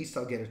 right? So at least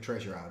I'll get a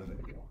treasure out of it.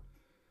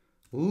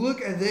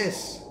 Look at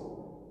this.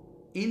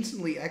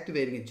 Instantly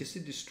activating it just to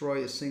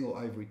destroy a single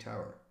Ivory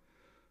Tower.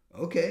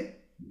 Okay.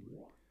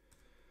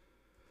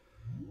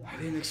 I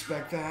didn't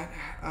expect that.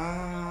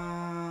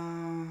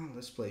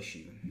 Let's play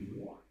Shivan.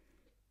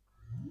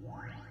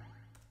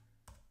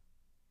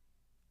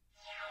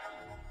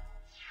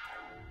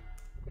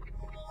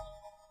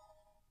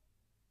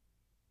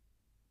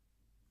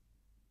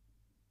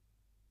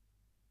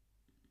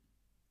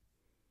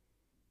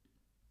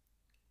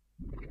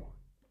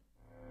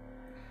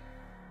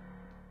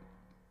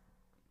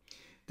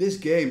 This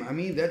game, I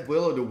mean, that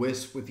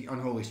Will-O-the-Wisp with the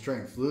Unholy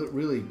Strength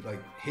really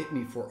like hit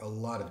me for a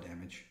lot of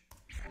damage.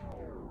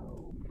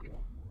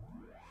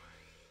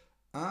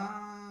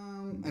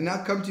 And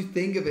now come to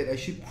think of it, I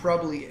should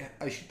probably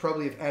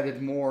have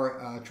added more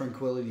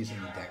Tranquilities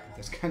in the deck.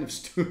 That's kind of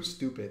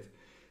stupid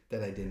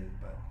that I didn't,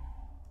 but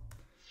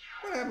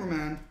whatever,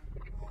 man.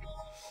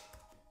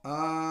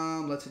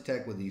 Let's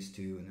attack with these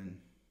two and then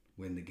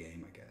win the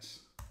game, I guess.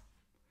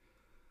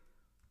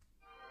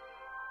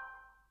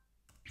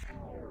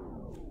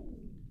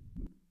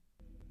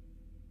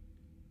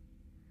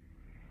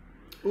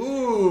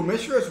 Ooh,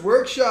 Mishra's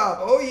Workshop.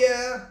 Oh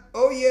yeah.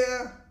 Oh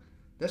yeah.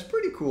 That's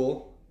pretty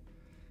cool.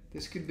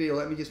 This could be,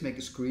 let me just make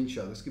a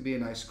screenshot. This could be a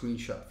nice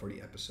screenshot for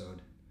the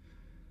episode.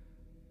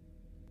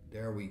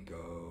 There we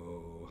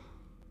go.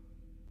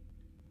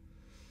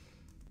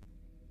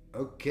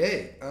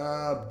 Okay,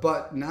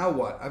 but now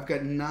what? I've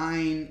got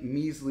 9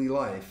 measly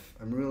life.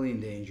 I'm really in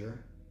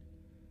danger.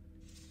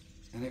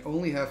 And I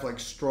only have like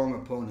strong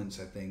opponents,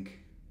 I think.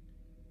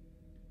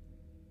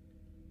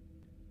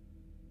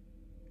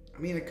 I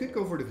mean, I could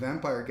go for the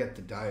vampire, get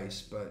the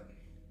dice, but...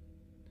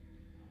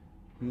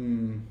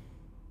 I'm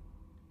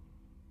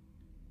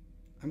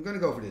gonna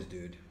go for this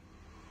dude.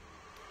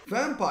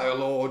 Vampire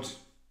Lord!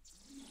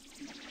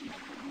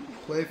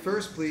 Play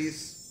first,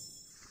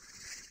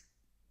 please.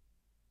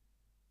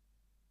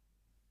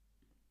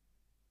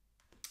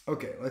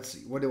 Okay, let's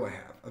see. What do I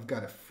have? I've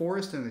got a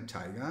forest and a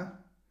taiga.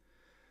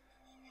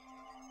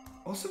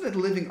 Also, that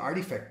living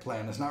artifact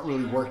plan is not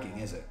really working,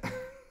 is it?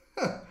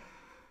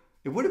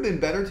 It would have been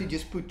better to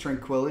just put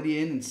Tranquility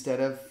in instead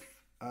of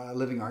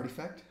living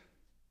artifact.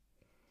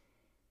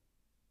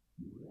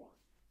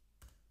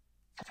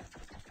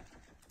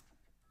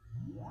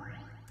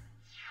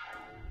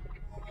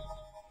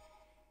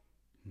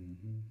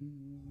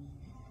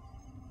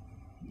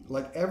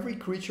 Like every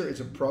creature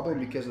is a problem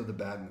because of the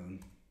bad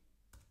moon.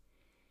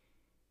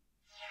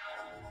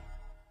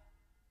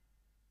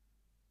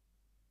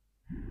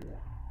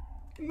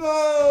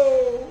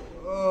 No!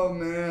 Oh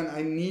man,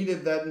 I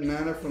needed that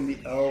mana from the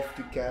elf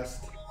to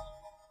cast.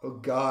 Oh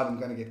god, I'm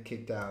gonna get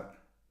kicked out.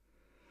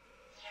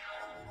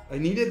 I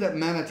needed that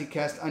mana to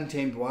cast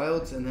Untamed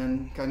Wilds and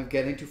then kind of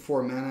get into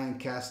 4 mana and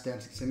cast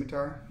Dancing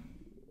Scimitar.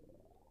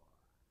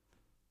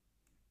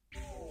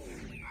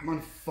 I'm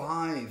on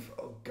 5.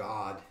 Oh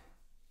god.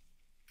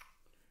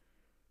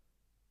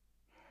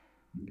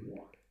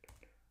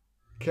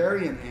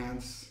 Carrion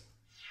Ants.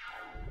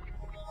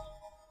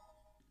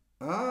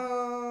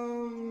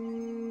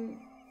 Oh,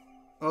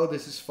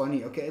 this is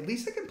funny. Okay, at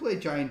least I can play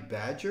Giant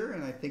Badger,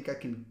 and I think I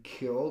can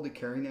kill the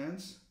Carrion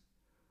Ants.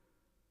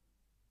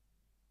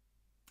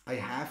 I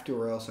have to,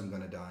 or else I'm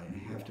gonna die. I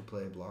have to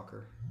play a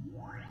blocker.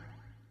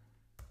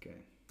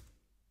 Okay.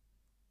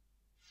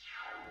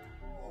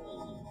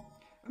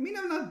 I mean,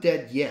 I'm not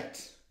dead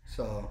yet,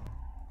 so...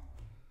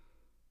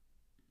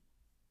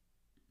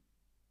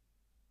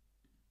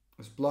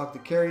 Let's block the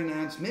Carrion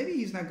Ants. Maybe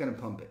he's not gonna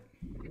pump it.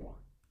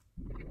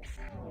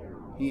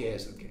 He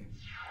is, okay.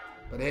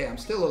 But hey, I'm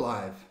still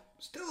alive.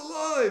 Still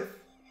alive!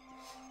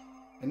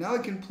 And now I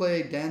can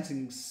play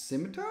Dancing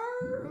Scimitar?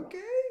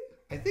 Okay.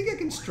 I think I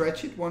can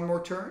stretch it one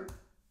more turn.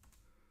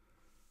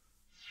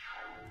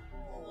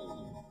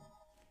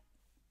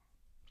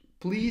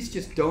 Please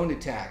just don't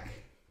attack.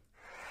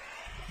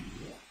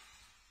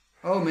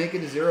 Oh, make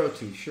it a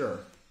 0-2, sure.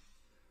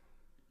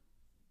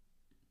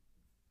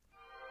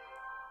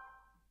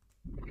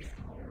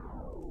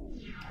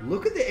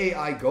 Look at the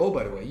AI go,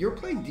 by the way. You're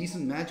playing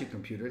decent Magic,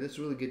 computer. That's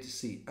really good to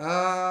see.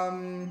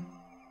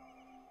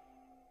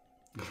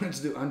 Let's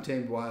do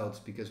Untamed Wilds,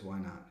 because why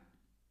not?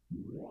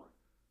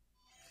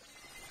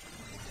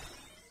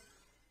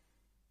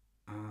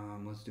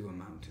 Let's do a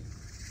mountain.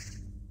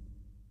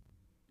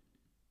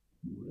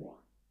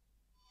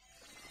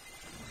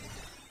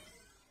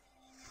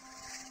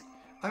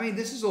 I mean,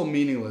 this is all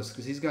meaningless,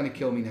 because he's going to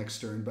kill me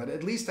next turn, but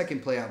at least I can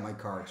play out my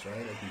cards, right?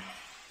 I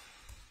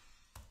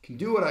can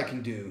do what I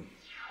can do.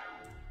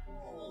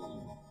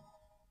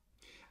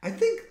 I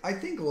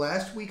think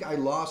last week I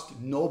lost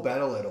no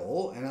battle at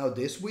all, and now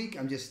this week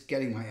I'm just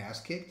getting my ass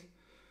kicked.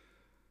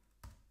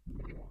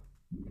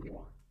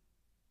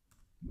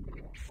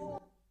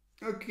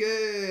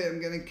 Okay, I'm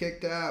getting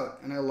kicked out,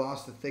 and I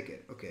lost the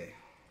thicket. Okay.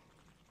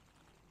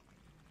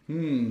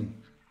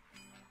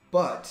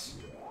 But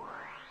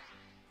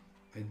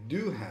I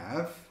do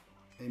have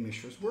a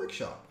Mishra's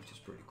Workshop, which is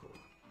pretty cool.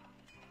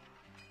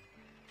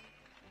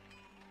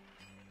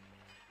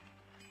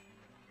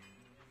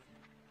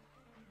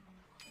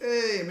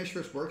 Hey, a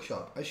Mishra's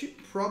Workshop. I should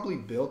probably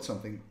build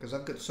something because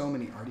I've got so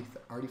many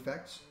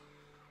artifacts.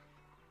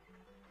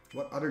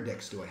 What other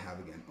decks do I have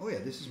again? Oh yeah,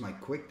 this is my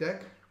quick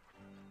deck.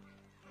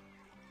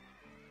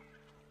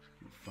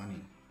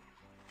 Funny.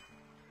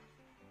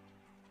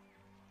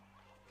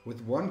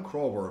 With one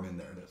Crawlworm in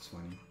there, that's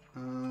funny.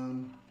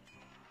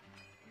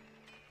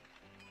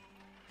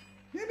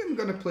 Maybe I'm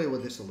gonna play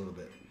with this a little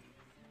bit.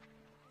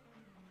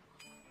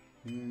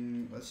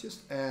 Let's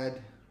just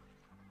add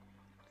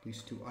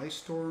these 2 Ice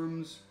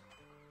Storms.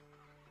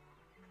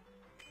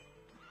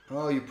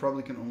 Oh, you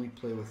probably can only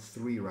play with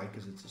 3, right?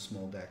 Because it's a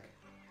small deck.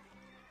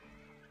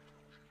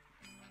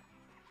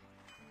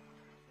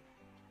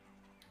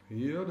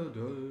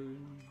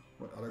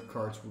 What other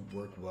cards would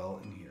work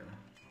well in here?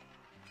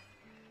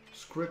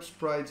 Script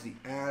Sprites, the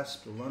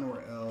Asp, the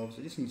Llanowar Elves.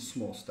 I just need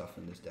small stuff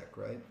in this deck,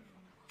 right?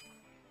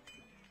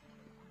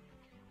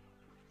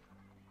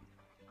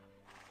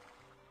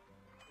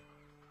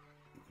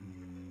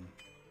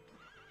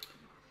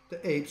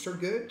 The apes are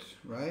good,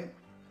 right?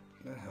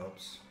 That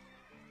helps.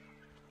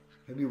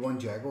 Maybe 1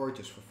 Jaguar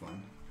just for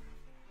fun.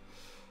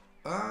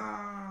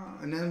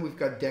 And then we've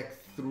got deck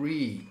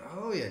 3.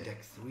 Oh yeah,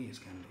 deck 3 is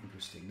kind of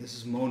interesting. This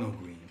is mono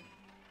green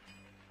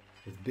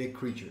with big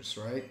creatures,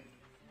 right?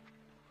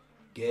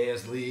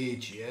 Gaia's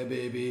Leech, yeah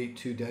baby.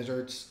 2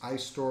 deserts,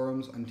 Ice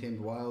Storms, Untamed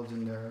Wilds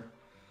in there.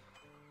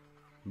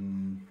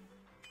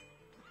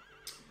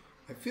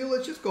 I feel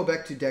let's just go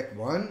back to deck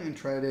 1 and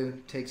try to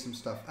take some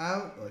stuff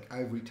out. Like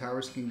Ivory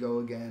Towers can go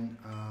again.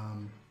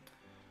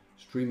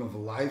 Stream of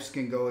Lives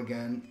can go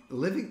again.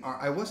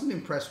 I wasn't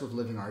impressed with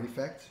Living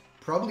Artifact.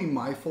 Probably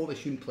my fault. I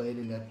shouldn't play it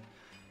in that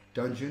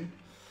dungeon.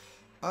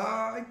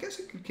 I guess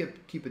I could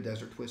keep a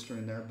Desert Twister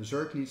in there.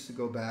 Berserk needs to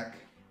go back.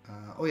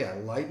 Oh yeah,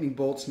 Lightning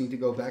Bolts need to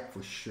go back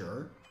for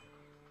sure.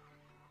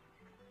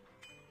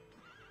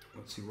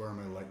 Let's see, where are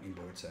my Lightning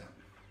Bolts at?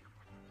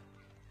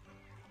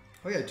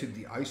 Oh yeah, I took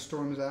the Ice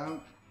Storms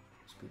out.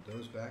 Let's put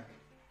those back.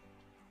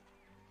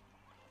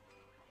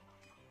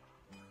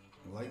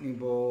 Lightning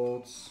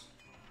Bolts.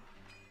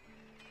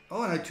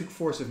 Oh, and I took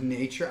Force of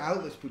Nature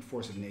out. Let's put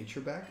Force of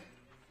Nature back.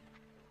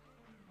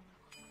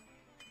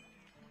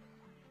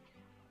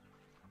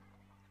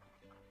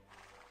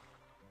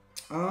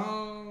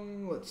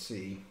 Let's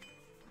see.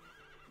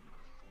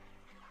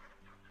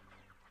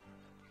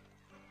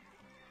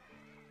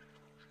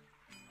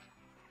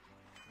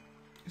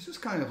 This is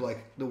kind of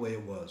like the way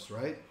it was,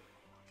 right?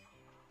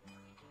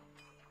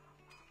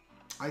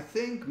 I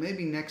think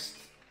maybe next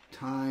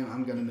time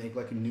I'm gonna make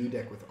like a new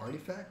deck with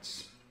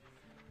artifacts.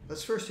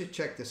 Let's first just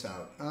check this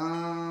out.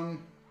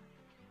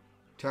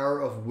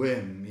 Tower of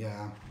Whim,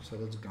 yeah, so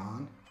that's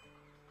gone.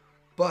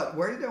 But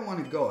where did I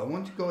want to go? I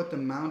want to go at the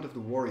Mount of the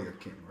Warrior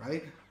King,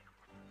 right?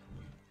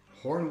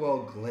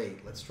 Hornwell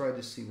Glade. Let's try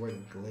to see where the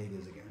Glade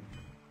is again.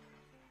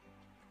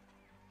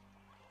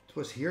 It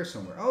was here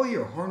somewhere. Oh,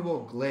 here,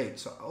 Hornwell Glade.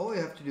 So all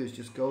you have to do is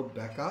just go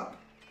back up,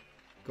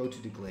 go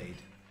to the Glade.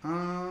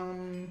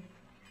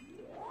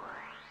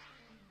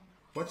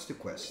 What's the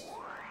quest?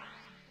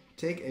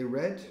 Take a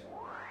red,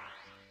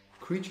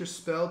 Creature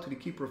spell to the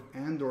keeper of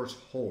Andor's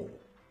Hole.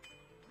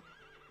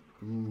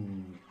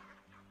 Ooh.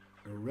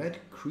 A red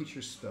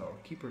creature spell.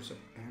 Keepers of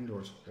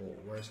Andor's Hole.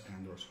 Where's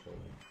Andor's Hole?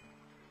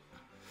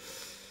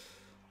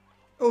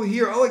 Oh,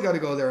 here. Oh, I gotta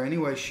go there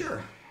anyway.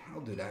 Sure.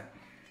 I'll do that.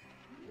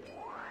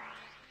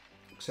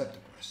 Accept the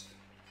quest.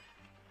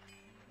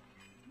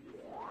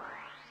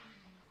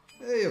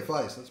 Hey, a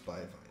vice. Let's buy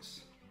a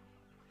vice.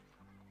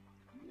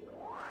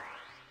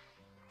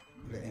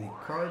 Okay, any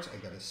cards I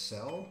gotta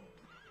sell?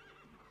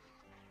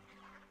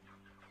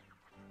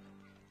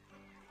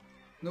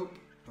 Nope.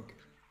 Okay.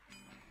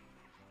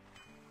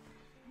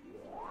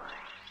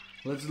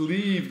 Let's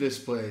leave this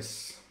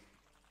place.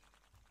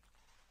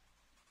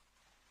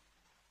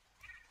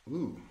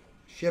 Ooh,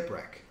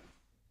 shipwreck.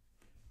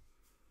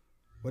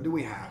 What do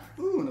we have?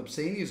 Ooh, an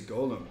Obsidian's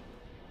Golem.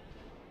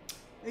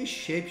 A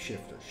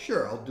shapeshifter.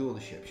 Sure, I'll duel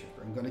the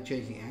shapeshifter. I'm gonna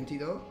change the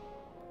antidote.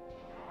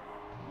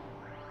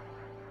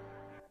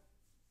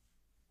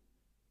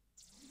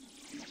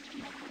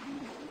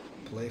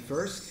 Play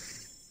first.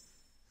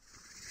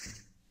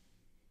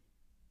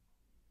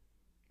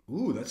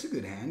 Ooh, that's a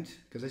good hand,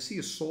 because I see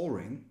a Soul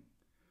Ring.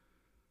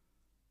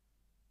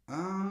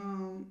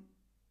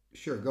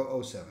 Sure,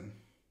 go 07.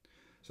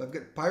 So I've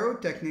got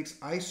Pyrotechnics,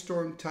 Ice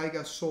Storm,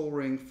 Taiga, Soul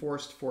Ring,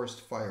 Forced,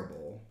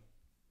 Fireball.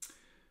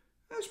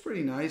 That's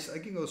pretty nice. I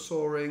can go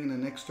Soul Ring, and the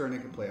next turn I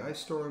can play Ice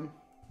Storm.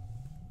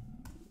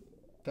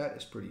 That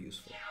is pretty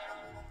useful.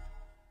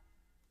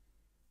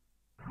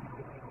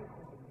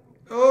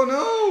 Oh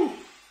no!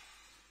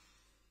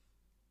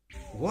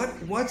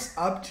 What's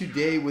up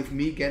today with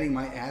me getting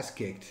my ass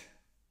kicked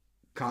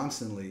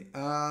constantly?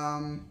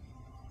 Let's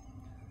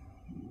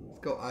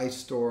go Ice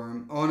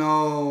Storm. Oh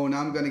no, now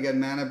I'm gonna get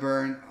mana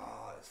burn.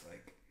 Oh, it's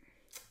like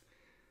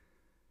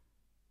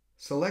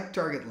select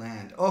target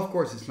land. Oh, of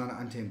course it's not an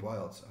Untamed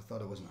Wilds. I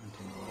thought it was an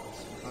Untamed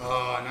Wilds.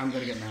 Oh, now I'm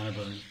gonna get mana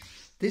burn.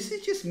 This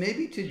is just,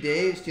 maybe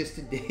today is just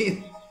a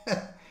day.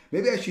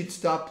 Maybe I should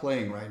stop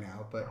playing right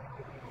now, but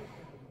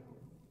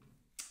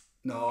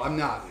no, I'm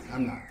not.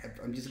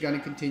 I'm just gonna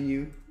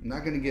continue. I'm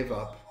not gonna give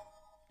up.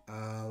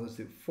 Let's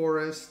do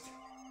Forest.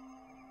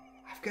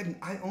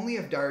 I only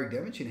have direct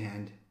damage in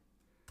hand.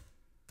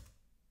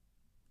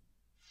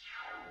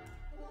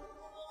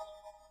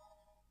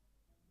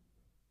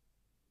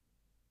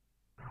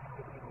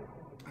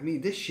 I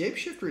mean, this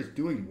shapeshifter is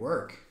doing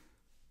work.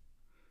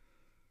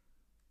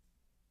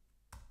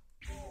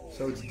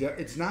 So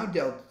it's now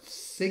dealt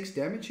 6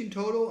 damage in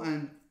total,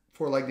 and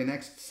for like the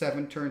next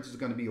 7 turns it's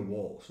going to be a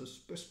wall. So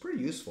it's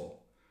pretty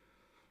useful.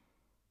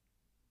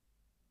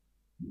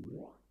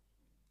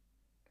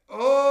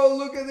 Oh,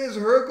 look at this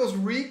Hurkyl's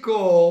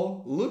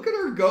Recall. Look at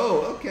her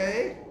go.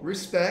 Okay,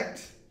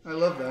 respect. I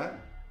love that.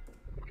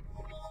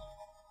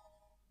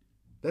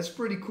 That's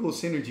pretty cool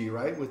synergy,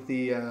 right? With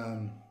the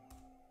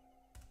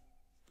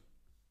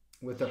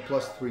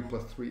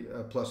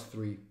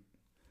 +3/+3.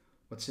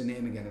 What's the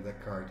name again of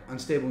that card?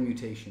 Unstable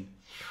Mutation.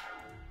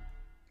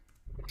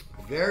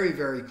 Very,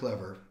 very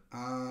clever.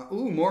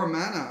 Ooh, more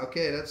mana.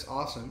 Okay, that's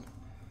awesome.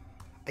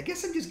 I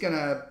guess I'm just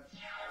gonna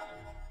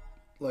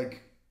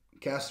like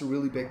cast a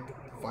really big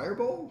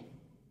fireball.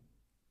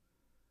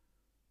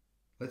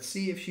 Let's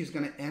see if she's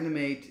gonna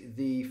animate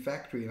the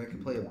factory and I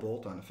can play a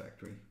bolt on the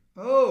factory.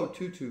 Oh,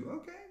 2/2.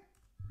 Okay.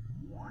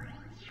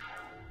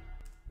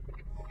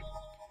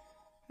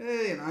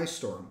 Hey, an Ice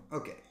Storm.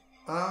 Okay.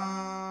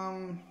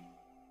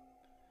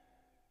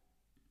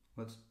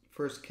 Let's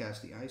first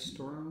cast the Ice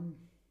Storm.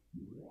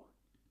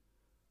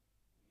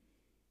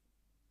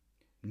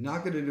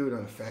 Not going to do it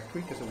on a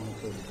factory because I want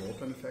to play the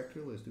bolt on a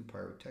factory. Let's do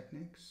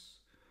Pyrotechnics.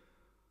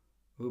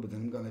 Oh, but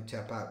then I'm going to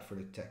tap out for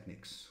the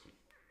Technics.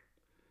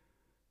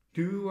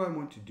 Do I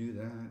want to do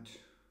that?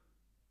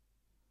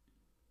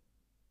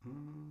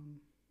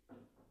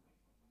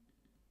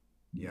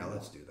 Yeah,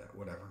 let's do that.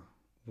 Whatever.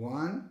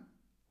 1,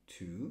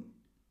 2,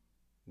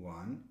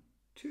 1,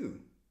 2.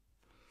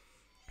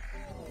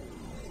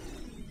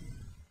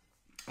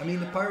 I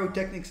mean, the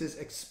Pyrotechnics is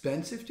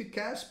expensive to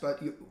cast,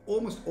 but you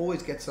almost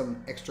always get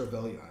some extra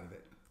value out of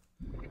it.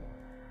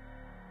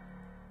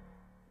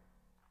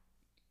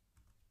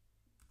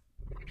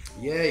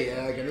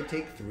 Yeah, I'm gonna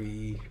take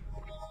 3.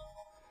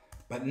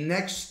 But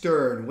next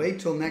turn, wait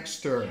till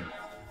next turn.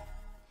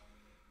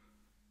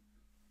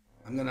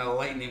 I'm gonna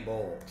Lightning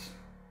Bolt.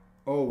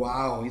 Oh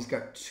wow, he's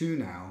got 2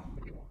 now.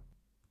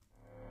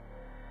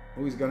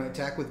 Oh, he's gonna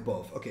attack with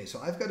both. Okay,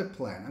 so I've got a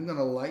plan. I'm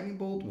gonna Lightning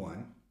Bolt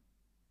 1.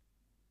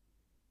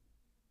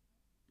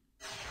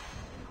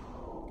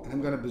 And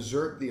I'm going to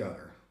Berserk the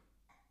other.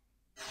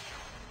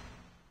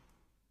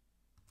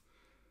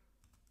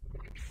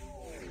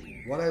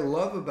 What I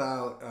love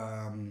about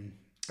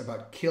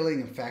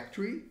killing a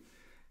factory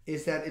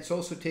is that it's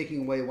also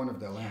taking away one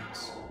of their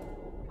lands.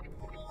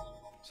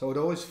 So it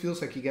always feels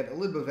like you get a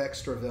little bit of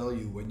extra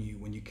value when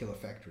you kill a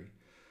factory.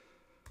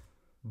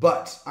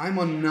 But I'm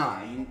on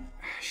 9.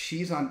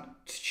 She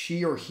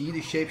or he, the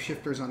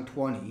shapeshifter's on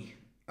 20.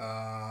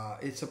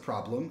 It's a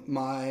problem.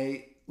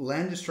 My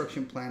land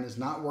destruction plan is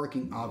not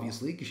working,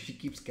 obviously, because she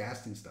keeps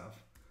casting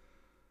stuff.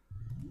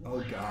 Oh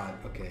god,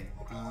 okay.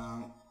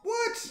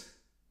 What?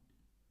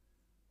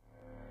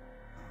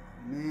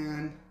 Oh,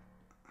 man.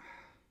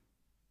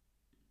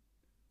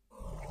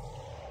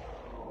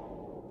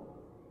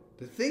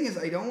 The thing is,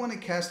 I don't want to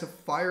cast a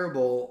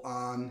Fireball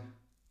on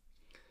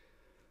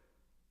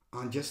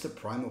just a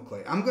Primal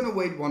Clay. I'm going to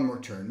wait one more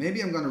turn.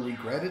 Maybe I'm going to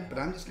regret it, but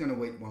I'm just going to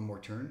wait one more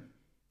turn.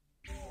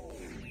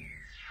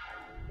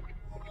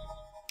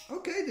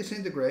 Okay,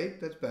 Disintegrate.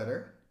 That's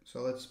better.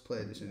 So let's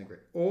play Disintegrate.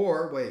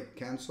 Or, wait,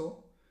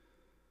 cancel.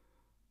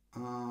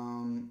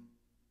 1,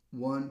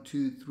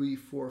 2, 3,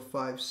 4,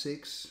 5,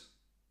 6,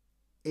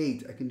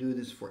 8. I can do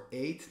this for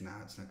 8.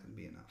 Nah, it's not going to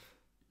be enough.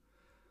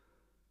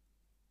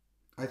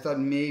 I thought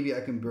maybe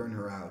I can burn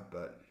her out,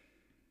 but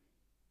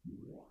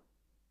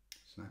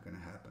it's not going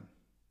to happen.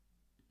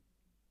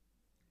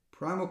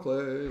 Primal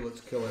Clay,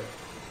 let's kill it.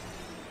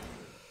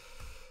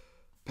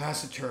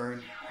 Pass a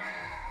turn.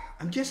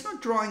 I'm just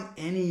not drawing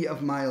any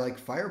of my like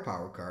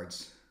firepower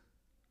cards.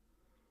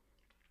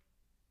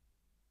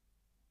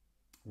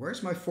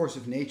 Where's my Force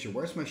of Nature?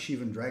 Where's my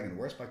Shivan Dragon?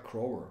 Where's my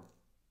Crower?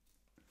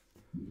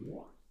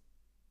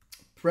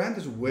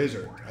 Prentice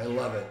Wizard. I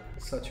love it.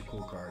 Such a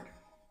cool card.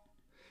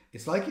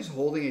 It's like he's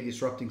holding a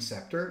Disrupting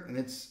Scepter, and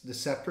the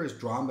scepter is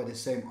drawn by the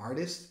same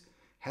artist,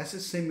 has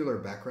a similar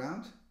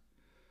background,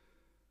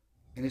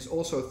 and it's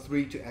also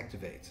 3 to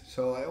activate.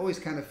 So I always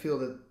kind of feel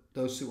that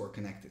those two are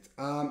connected.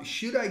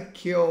 Should I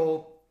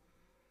kill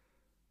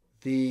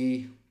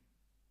the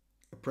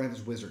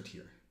Apprentice Wizard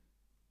here?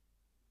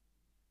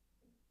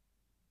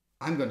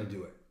 I'm going to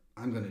do it.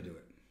 I'm going to do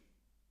it.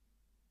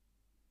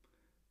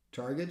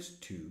 Targets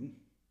 2.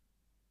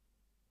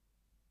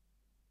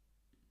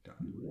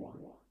 Done.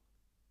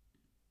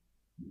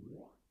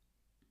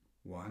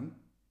 1,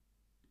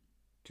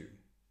 2.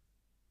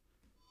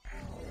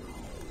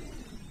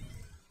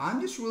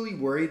 I'm just really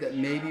worried that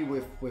maybe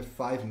with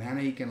 5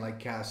 mana he can like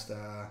cast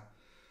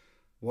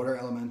Water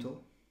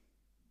Elemental.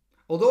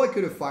 Although I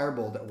could have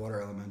Fireballed that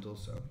Water Elemental,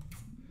 so.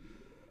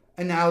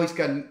 And now he's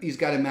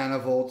got a Mana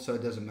Vault, so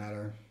it doesn't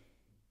matter.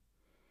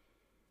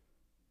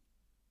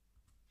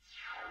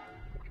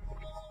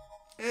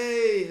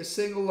 Hey, a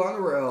single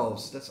Llanowar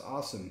Elves. That's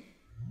awesome.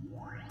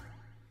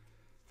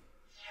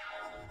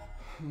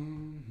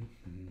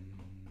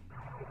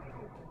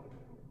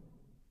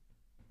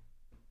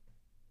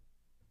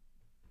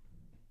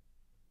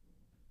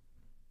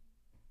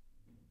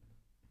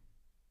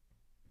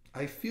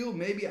 I feel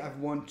maybe I've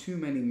won too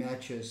many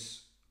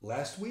matches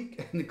last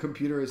week and the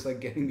computer is like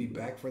getting me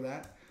back for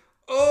that.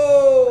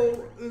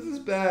 Oh, this is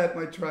bad,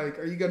 my trike.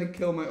 Are you going to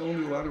kill my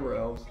only Llanowar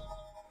Elves?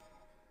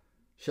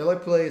 Shall I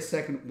play a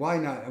second? Why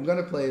not? I'm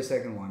going to play a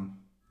second one.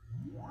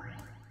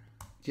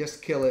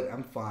 Just kill it.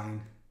 I'm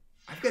fine.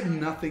 I've got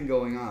nothing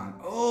going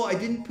on. Oh, I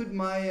didn't put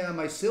my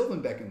my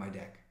Sylvan back in my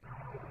deck.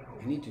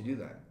 I need to do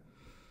that.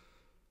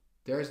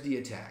 There's the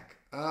attack.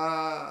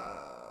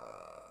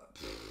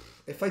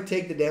 If I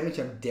take the damage,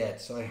 I'm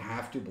dead, so I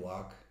have to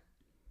block.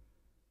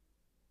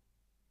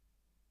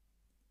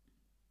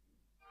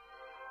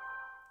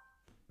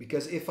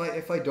 Because if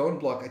I don't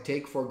block, I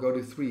take 4, go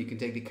to 3. You can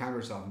take the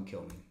counters off and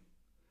kill me.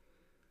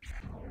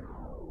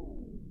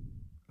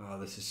 Oh,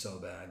 this is so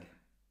bad.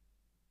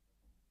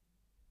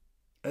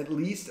 At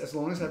least, as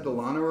long as I have the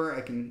Llanowar,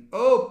 I can...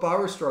 Oh,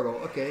 Power Struggle.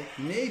 Okay,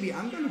 maybe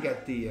I'm going to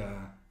get the...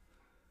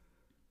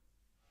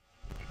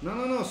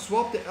 No.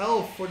 Swap the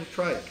Elf for the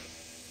Trike.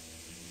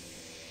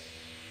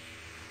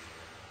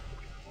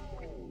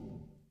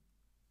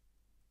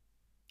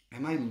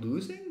 Am I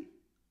losing?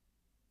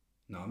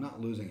 No, I'm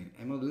not losing it.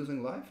 Am I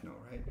losing life? No,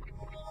 right?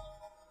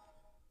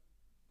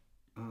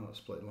 Oh, let's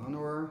play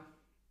Llanowar.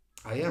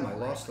 I am. I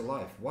lost a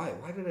life. Why?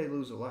 Why did I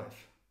lose a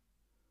life?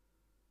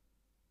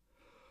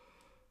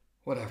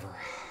 Whatever.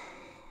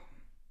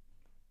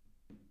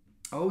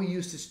 Oh, he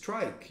used his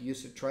Trike. He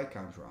used a Trike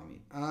counter on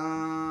me.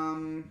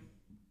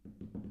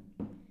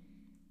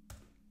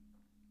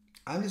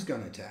 I'm just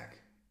going to attack.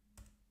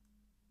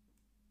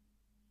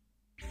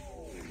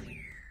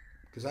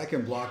 Because I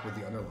can block with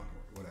the other one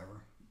or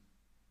whatever.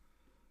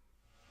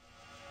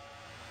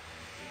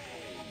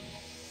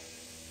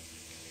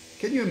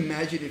 Can you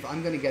imagine if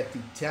I'm going to get the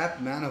tap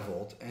Mana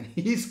Vault and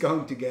he's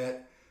going to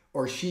get,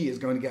 or she is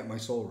going to get my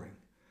Soul Ring?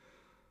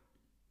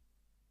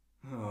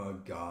 Oh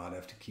God, I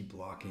have to keep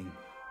blocking.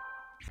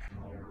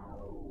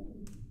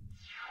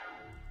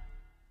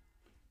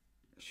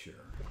 Sure.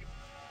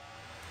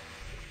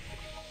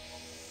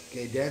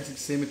 Okay, Dancing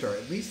Scimitar.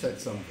 At least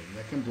that's something.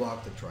 That can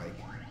block the Trike.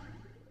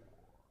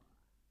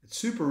 It's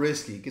super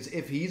risky, because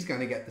if he's going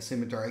to get the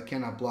Scimitar, I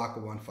cannot block a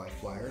 1/5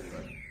 flyer,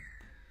 but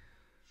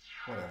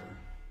whatever.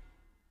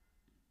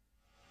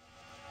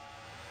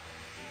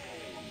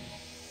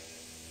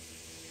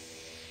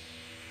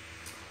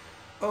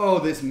 Oh,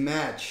 this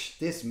match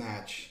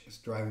is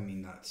driving me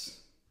nuts.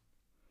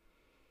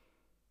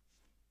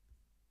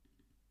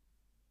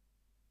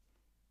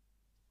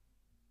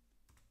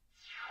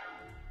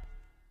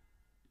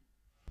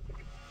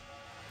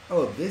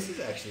 Oh, this is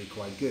actually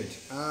quite good.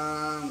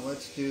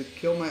 Let's do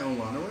kill my own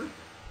Llanowar.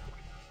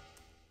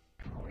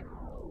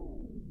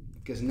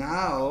 Because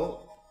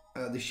now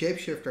The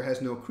shapeshifter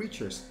has no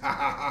creatures. Ha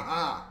ha ha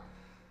ha!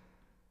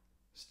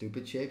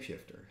 Stupid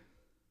shapeshifter.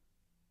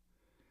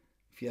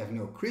 If you have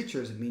no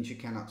creatures, it means you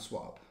cannot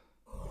swap.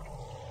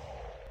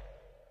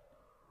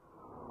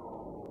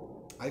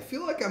 I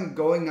feel like I'm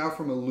going now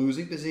from a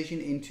losing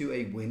position into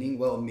a winning,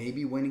 well,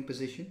 maybe winning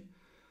position.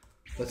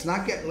 Let's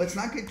not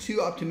get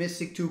too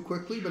optimistic too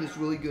quickly, but it's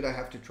really good I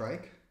have to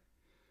trike.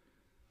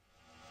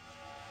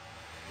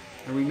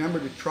 And remember,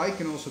 the trike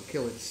can also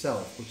kill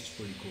itself, which is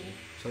pretty cool.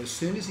 So as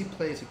soon as he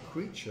plays a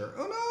creature,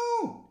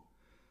 oh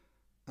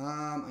no!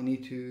 I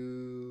need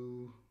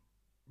to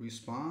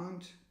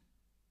respond.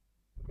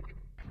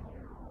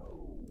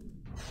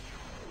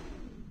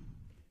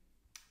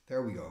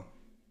 There we go.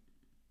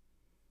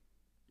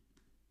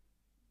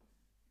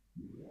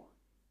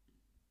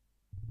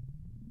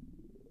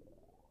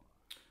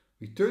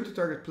 Return to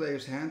target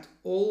player's hand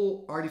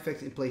all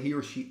artifacts in play he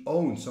or she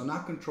owns. So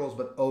not controls,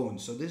 but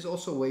owns. So this is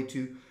also a way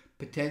to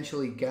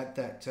potentially get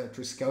that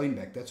Triskelion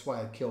back. That's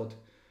why I killed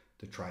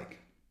the trike.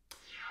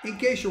 In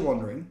case you're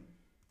wondering.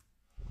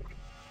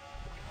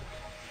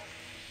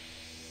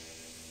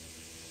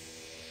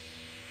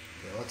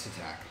 Okay, let's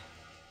attack.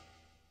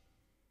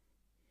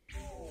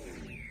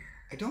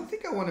 I don't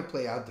think I want to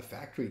play out the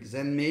factory, because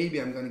then maybe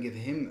I'm going to give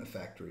him a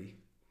factory.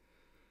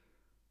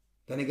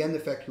 Then again, the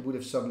factory would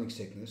have summoning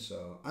sickness,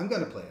 so I'm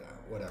going to play it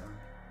out, whatever.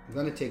 I'm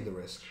going to take the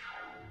risk.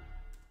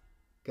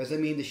 Because, I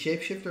mean, the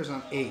shapeshifter's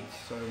on 8,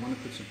 so I want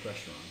to put some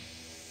pressure on.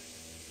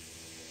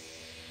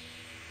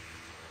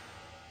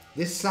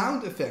 This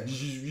sound effect.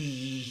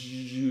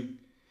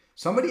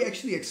 Somebody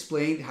actually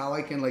explained how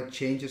I can, like,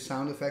 change the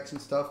sound effects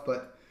and stuff,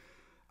 but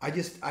I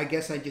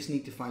guess I just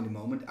need to find a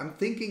moment. I'm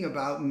thinking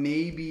about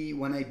maybe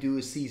when I do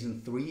a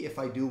season 3, if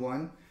I do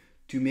one,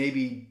 to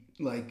maybe,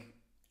 like,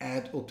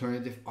 add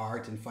alternative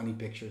art and funny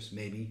pictures,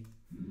 maybe.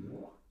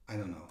 I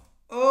don't know.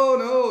 Oh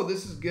no,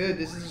 this is good.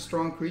 This is a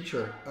strong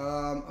creature.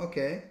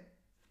 Okay.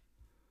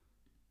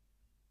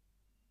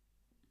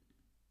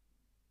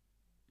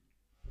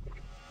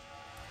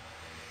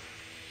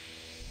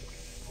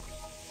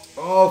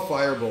 Oh,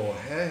 fireball.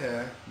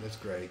 Heh. That's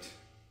great.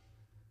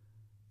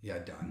 Yeah,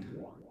 done.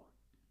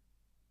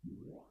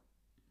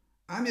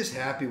 I'm just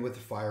happy with the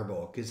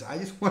fireball because I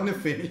just want to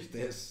finish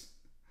this.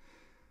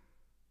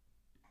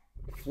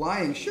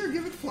 Flying. Sure,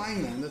 give it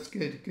flying, man. That's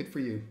good. Good for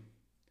you.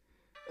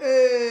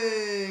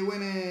 Hey,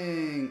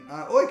 winning.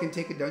 Oh, I can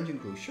take a dungeon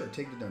clue. Sure,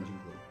 take the dungeon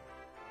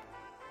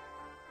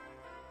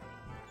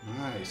clue.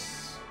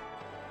 Nice.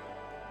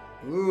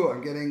 Ooh,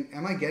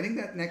 am I getting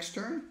that next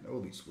turn? That will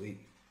be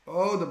sweet.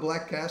 Oh, the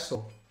Black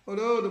Castle. Oh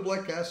no, the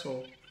Black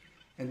Castle.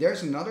 And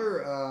there's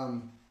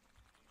another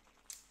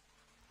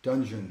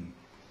dungeon.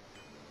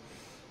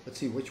 Let's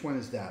see, which one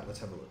is that? Let's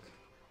have a look.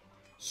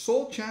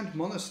 Soul Chant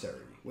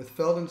Monastery with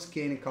Felden's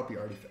Cane and copy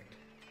artifact.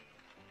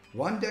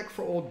 One deck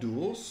for all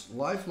duels.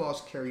 Life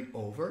loss carried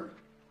over.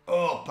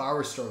 Oh,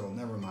 power struggle.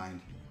 Never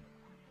mind.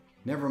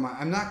 Never mind.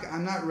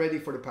 I'm not ready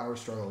for the power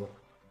struggle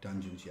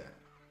dungeons yet.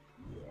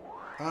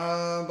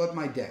 But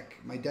my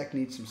deck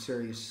needs some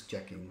serious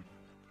checking.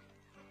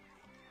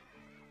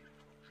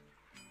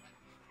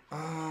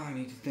 I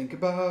need to think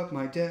about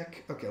my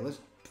deck. Okay, let's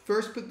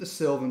first put the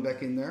Sylvan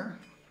back in there.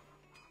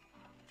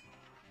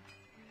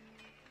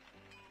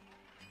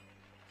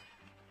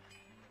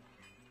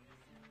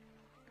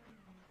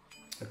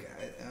 Okay,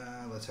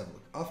 let's have a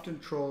look. Often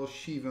Troll,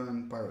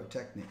 Shivan,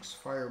 Pyrotechnics,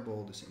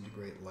 Fireball,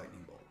 Disintegrate,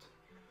 Lightning Bolt.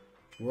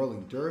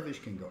 Whirling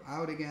Dervish can go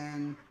out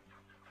again.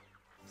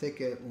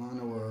 Thicket,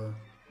 Llanowar.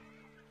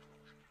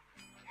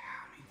 Yeah,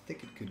 I mean,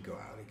 Thicket could go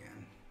out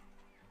again.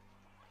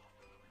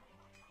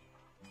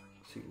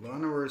 Let's see,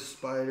 Llanowar,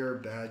 Spider,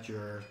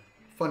 Badger.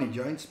 Funny,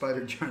 Giant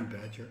Spider, Giant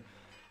Badger.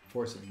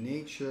 Force of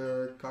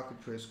Nature,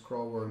 Cockatrice,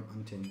 Crawlworm,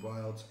 Untamed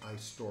Wilds,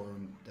 Ice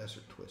Storm,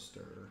 Desert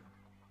Twister.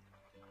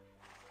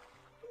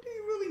 Do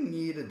you really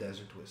need a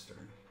Desert Twister?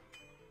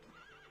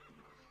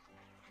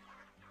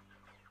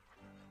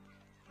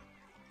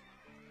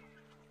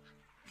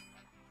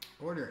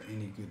 Or are there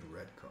any good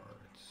red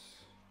cards?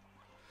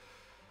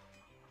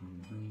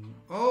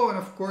 Oh, and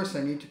of course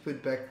I need to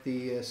put back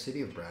the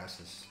City of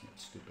Brasses.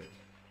 That's stupid.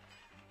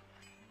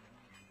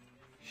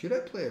 Should I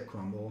play a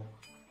Crumble?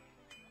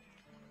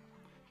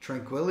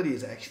 Tranquility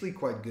is actually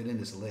quite good in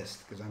this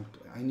list because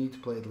I need to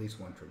play at least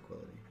one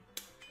Tranquility.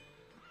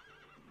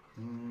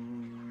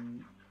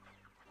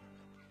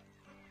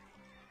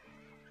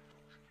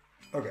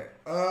 Okay,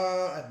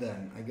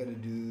 then I gotta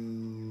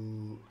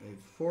do a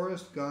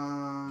Forest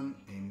Gone,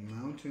 a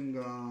Mountain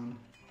Gone.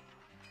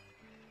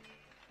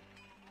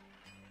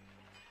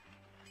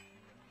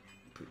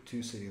 Put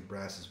 2 City of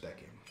Brasses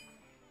back in.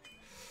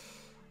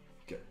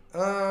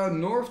 Okay,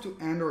 north to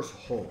Andor's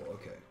Hole,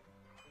 okay.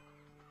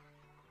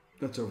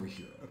 That's over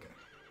here, okay.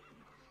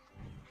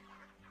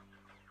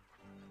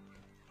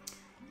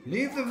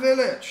 Leave the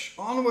village,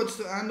 onwards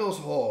to Andor's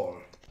Hall.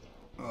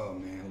 Oh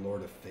man,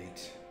 Lord of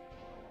Fate.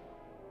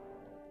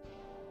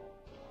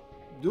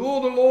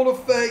 Duel the Lord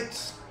of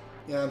Fate.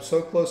 Yeah, I'm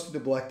so close to the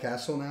Black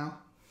Castle now.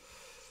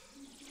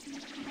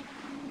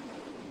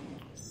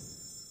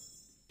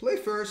 Play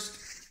first.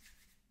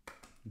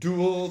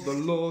 Duel the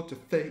Lord of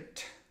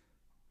Fate.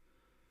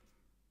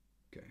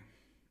 Okay.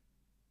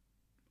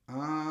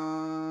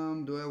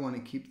 Do I want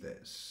to keep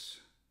this?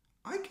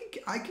 I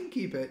can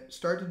keep it.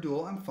 Start the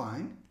duel. I'm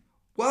fine.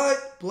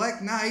 What?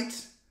 Black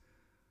Knight?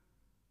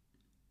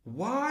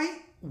 Why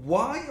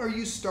are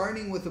you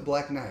starting with the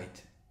Black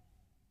Knight?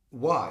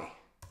 Why?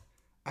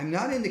 I'm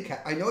not in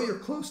the I know you're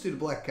close to the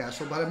Black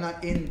Castle, but I'm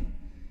not in.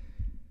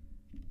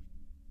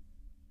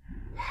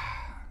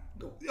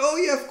 Oh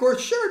yeah, of course,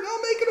 sure.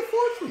 No, make it a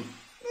 4-3.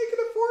 Make it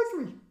a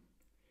 4-3.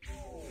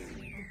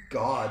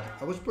 God,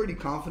 I was pretty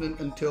confident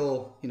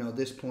until, you know,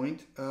 this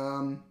point.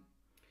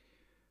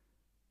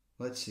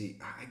 Let's see.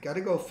 I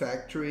gotta go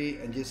Factory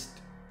and just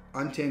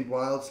Untamed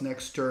Wilds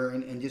next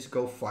turn and just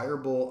go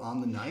Fireball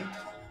on the Knight,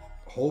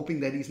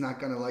 hoping that he's not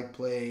gonna like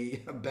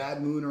play a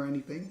Bad Moon or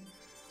anything.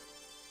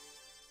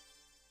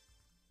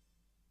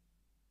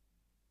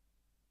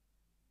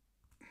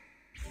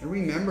 And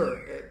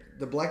remember,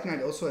 the Black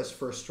Knight also has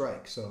first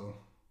strike, so.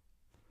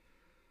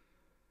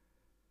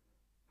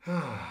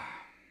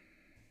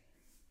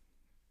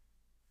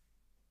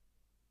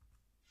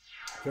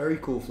 Very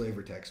cool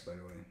flavor text, by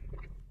the way.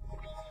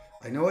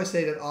 I know I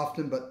say that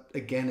often, but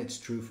again, it's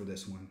true for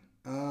this one.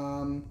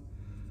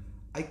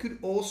 I could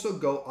also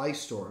go Ice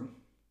Storm.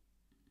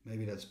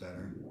 Maybe that's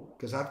better.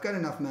 Because I've got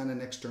enough mana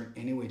next turn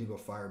anyway to go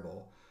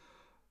Fireball.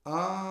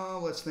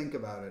 Let's think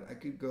about it. I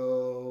could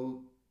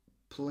go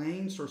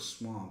Plains or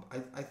Swamp.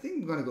 I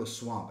think I'm going to go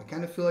Swamp. I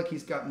kind of feel like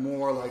he's got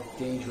more like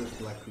dangerous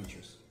black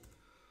creatures.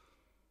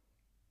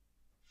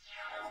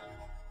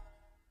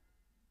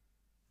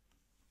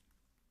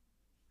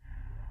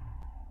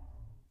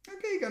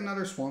 Okay, you got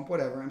another Swamp,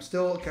 whatever. I'm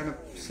still kind of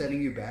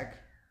setting you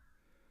back.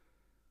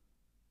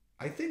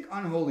 I think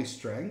Unholy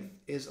Strength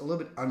is a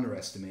little bit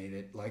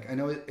underestimated. Like, I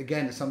know,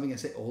 again, it's something I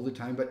say all the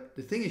time, but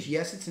the thing is,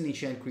 yes, it's an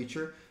enchant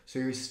creature, so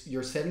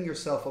you're setting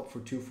yourself up for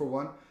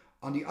 2-for-1.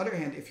 On the other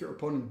hand, if your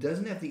opponent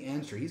doesn't have the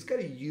answer, he's got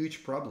a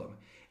huge problem.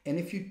 And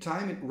if you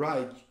time it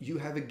right, you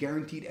have a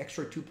guaranteed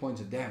extra 2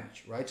 points of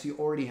damage, right? So you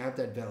already have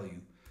that value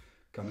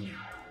coming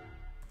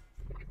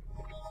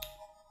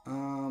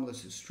in.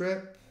 Let's do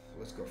Strip.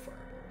 Let's go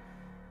Fireball.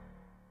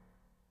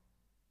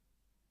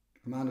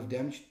 Amount of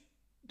damage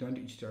done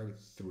to each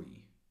target 3.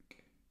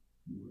 Okay.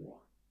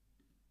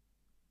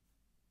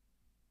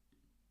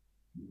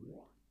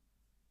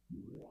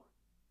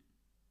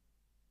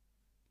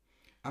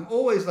 I'm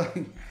always like,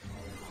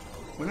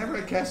 whenever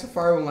I cast a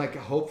Fireball, like,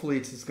 hopefully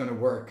it's just gonna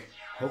work.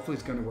 Hopefully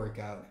it's gonna work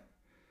out.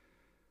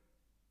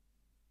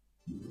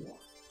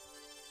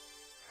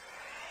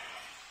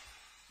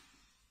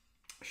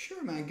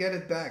 Sure, man, get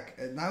it back.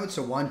 Now it's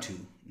a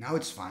 1-2. Now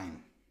it's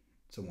fine.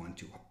 It's a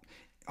 1-2.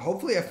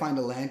 Hopefully I find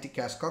a land to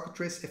cast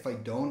Cockatrice. If I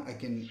don't, I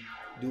can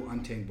do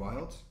Untamed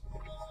Wilds.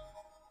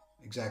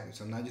 Exactly,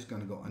 so I'm not just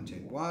going to go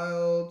Untamed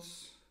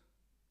Wilds.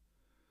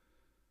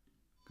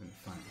 I'm going to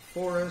find the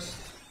forest.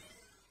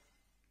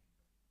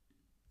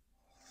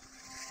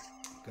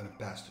 I'm going to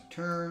pass the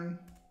turn.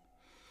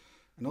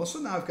 And also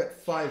now I've got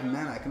 5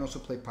 mana. I can also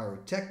play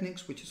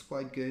Pyrotechnics, which is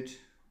quite good.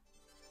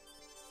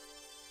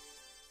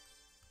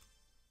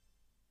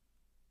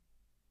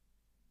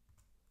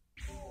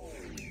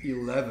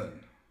 $11.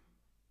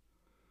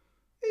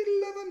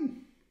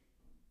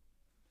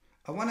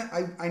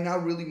 I now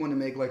really want to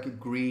make like a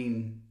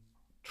green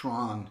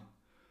Tron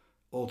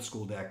old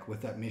school deck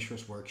with that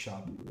Mishra's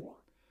Workshop.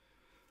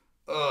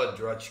 Oh,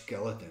 Drudge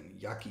Skeleton.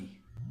 Yucky.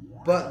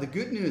 But the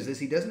good news is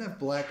he doesn't have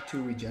black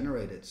to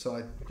regenerate it. So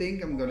I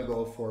think I'm going to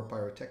go for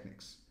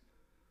Pyrotechnics.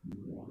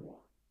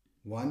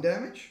 1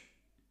 damage.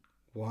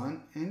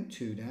 1 and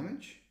 2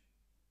 damage.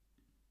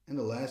 And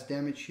the last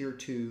damage here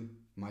to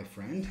my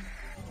friend.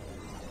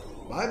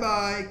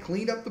 Bye-bye.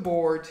 Cleaned up the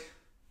board.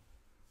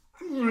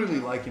 I'm really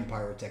liking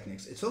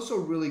Pyrotechnics. It's also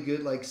really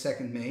good like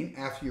second main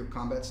after your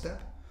combat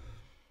step.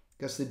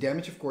 Because the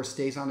damage, of course,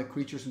 stays on the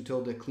creatures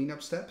until the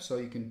cleanup step. So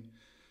you can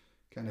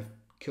kind of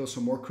kill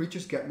some more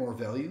creatures, get more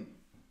value.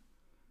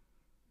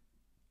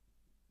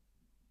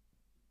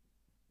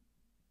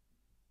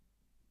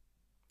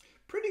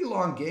 Pretty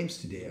long games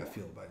today, I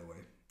feel, by the way.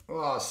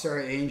 Oh,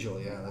 Sarah Angel.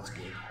 Yeah, that's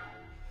good.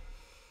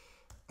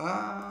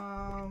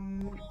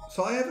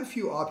 So I have a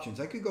few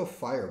options. I could go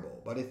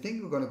Fireball, but I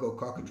think we're going to go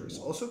Cockatrice.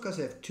 Also because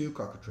I have 2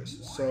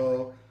 Cockatrices.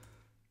 So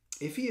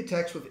if he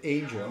attacks with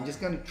Angel, I'm just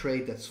going to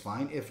trade. That's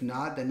fine. If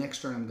not, the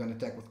next turn I'm going to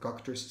attack with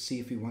Cockatrice, see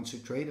if he wants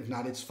to trade. If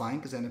not, it's fine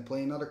because then I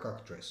play another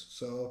Cockatrice.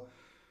 So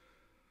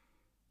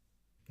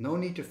no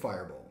need to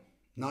Fireball.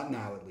 Not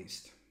now, at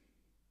least.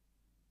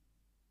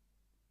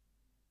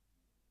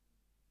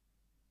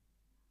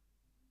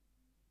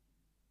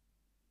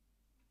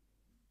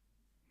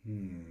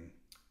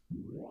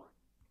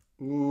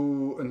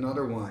 Ooh,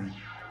 another one.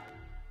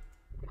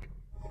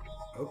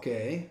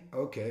 Okay,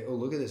 okay. Oh,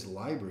 look at this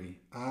library.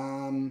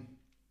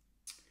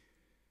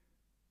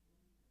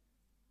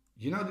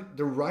 You know,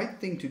 the right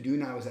thing to do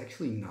now is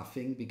actually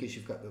nothing because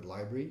you've got the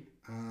library.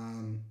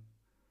 And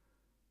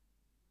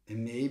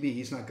maybe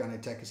he's not going to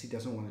attack because he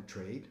doesn't want to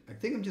trade. I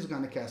think I'm just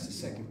going to cast a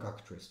second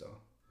Cockatrice, though.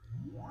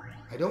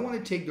 I don't want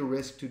to take the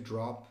risk to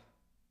drop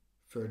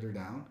further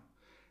down.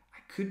 I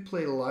could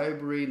play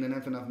library and then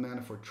have enough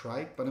mana for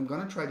Trike, but I'm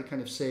gonna try to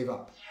kind of save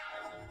up,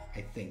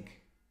 I think.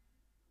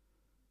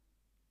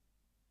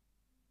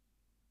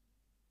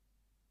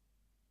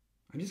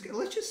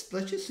 Let's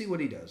just see what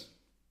he does.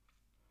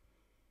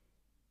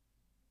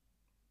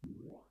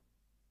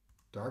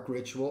 Dark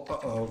Ritual.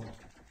 Uh-oh.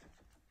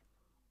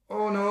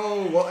 Oh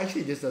no. Well,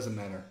 actually, this doesn't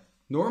matter.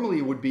 Normally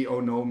it would be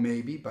oh no,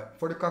 maybe, but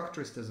for the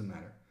cockatrice, doesn't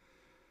matter.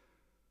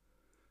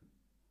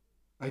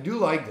 I do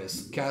like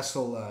this.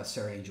 Castle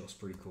Sarah Angel is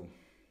pretty cool.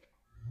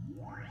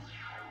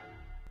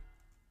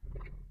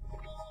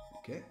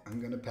 Okay, I'm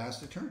going to pass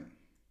the turn.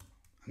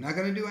 I'm not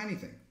going to do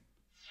anything.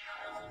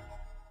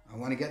 I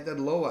want to get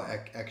that Loa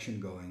action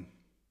going.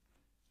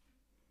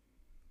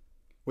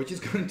 Which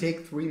is going to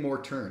take 3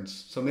 more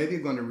turns. So maybe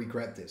I'm going to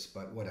regret this,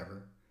 but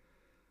whatever.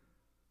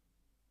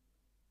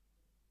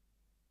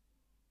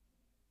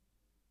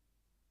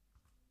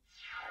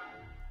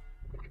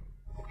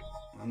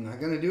 I'm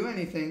not going to do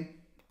anything.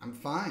 I'm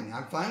fine.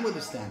 I'm fine with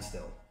the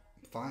standstill.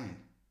 I'm fine.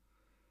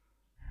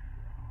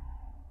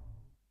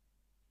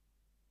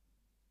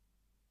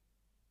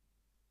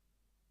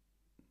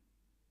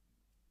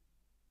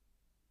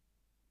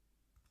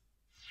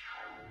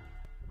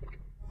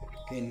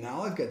 Okay,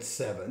 now I've got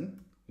 7.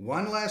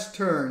 One last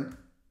turn.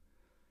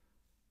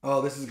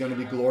 Oh, this is going to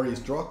be glorious.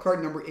 Draw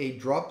card number 8.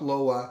 Drop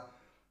Loa.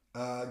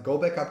 Go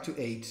back up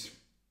to 8.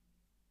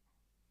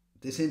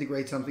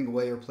 Disintegrate something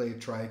away or play a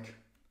Trike.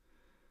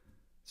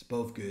 It's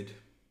both good.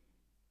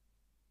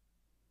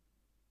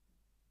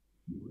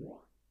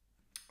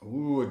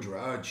 Ooh, a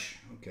Drudge.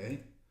 Okay.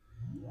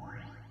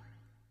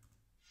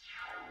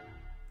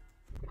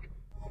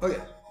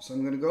 Okay, so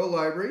I'm going to go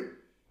library.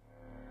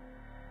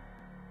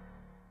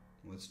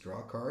 Let's draw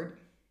a card.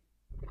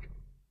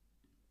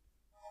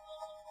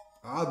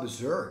 Ah,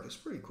 Berserk. That's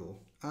pretty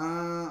cool.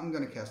 I'm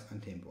going to cast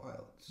Untamed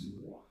Wilds.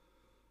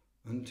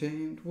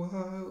 Untamed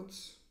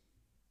Wilds.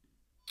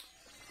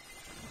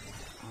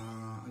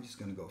 I'm just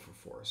going to go for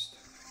Forest.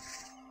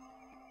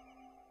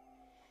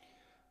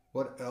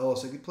 What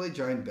else? I could play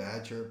Giant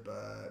Badger,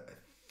 but I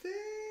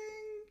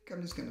think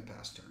I'm just going to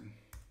pass turn.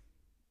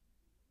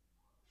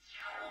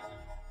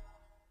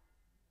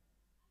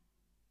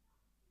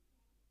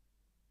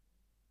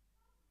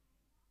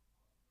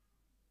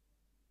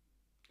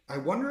 I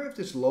wonder if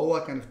this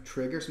Loa kind of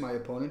triggers my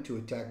opponent to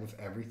attack with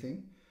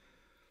everything.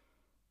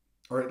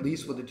 Or at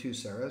least with the 2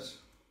 Sarahs.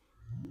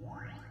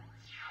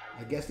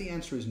 I guess the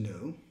answer is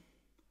no.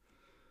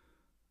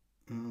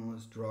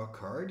 Let's draw a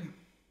card.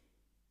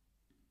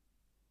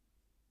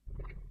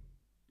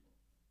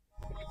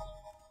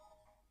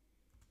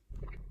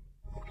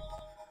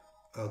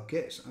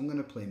 Okay, so I'm going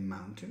to play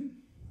Mountain.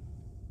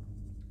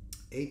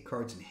 8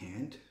 cards in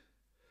hand.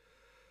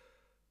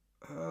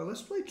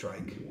 Let's play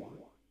Trike.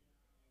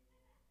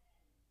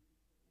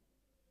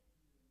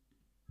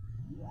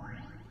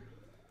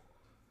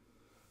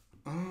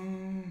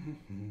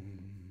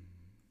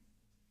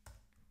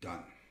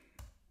 Done.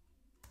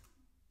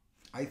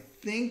 I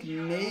think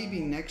maybe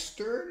next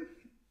turn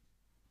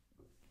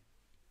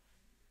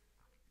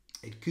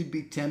it could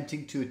be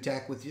tempting to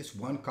attack with just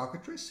 1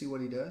 cockatrice, see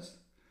what he does.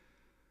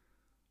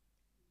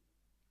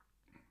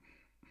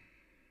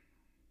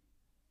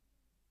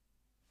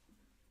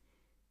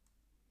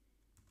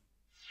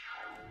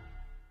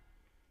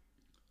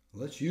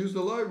 Let's use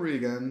the library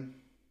again.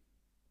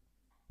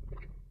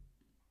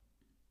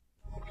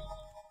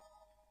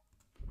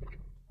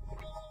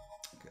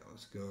 Okay,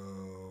 let's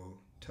go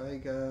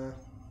Taiga.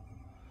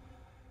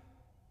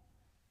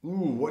 Ooh,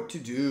 what to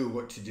do,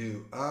 what to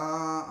do.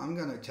 I'm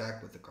going to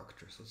attack with the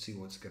cockatrice. Let's see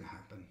what's going to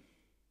happen.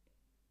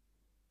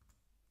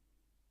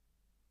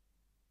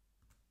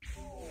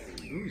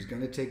 Ooh, he's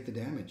going to take the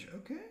damage.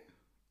 Okay.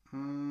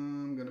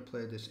 I'm going to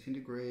play this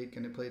integrate.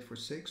 Can I play it for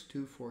 6,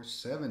 2, 4,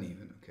 7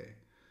 even? Okay.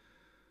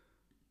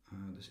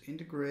 This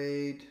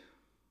integrate.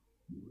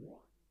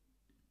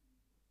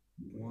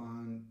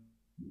 1,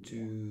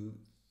 2,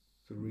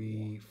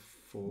 3,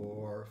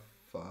 4,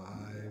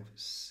 5,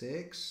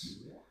 6.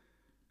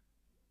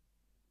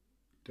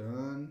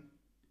 Done.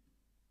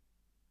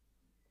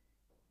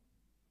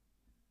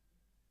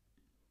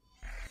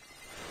 There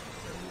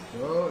we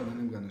go. And then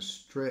I'm going to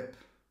strip.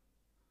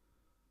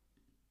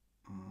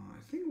 I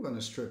think I'm going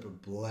to strip a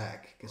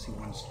black because he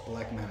wants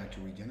black mana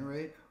to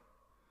regenerate.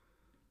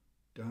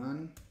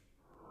 Done.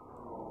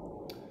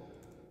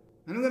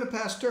 And I'm going to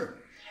pass turn.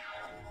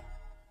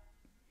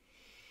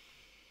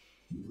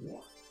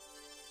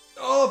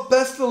 Oh,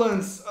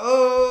 Pestilence!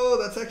 Oh,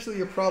 that's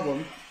actually a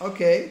problem.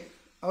 Okay.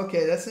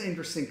 Okay, that's an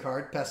interesting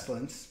card,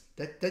 Pestilence.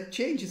 That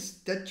changes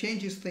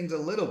things a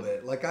little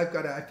bit. Like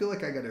I feel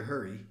like I gotta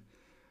hurry.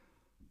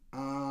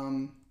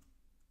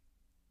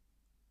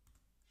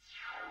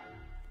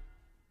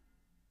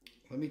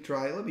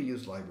 Let me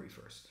use library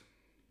first.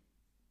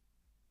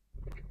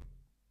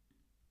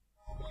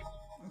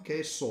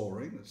 Okay, Soul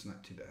Ring, that's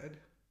not too bad.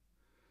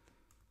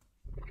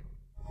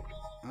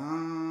 I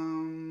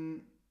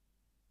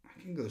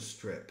can go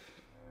strip.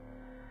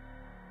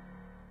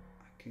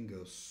 I can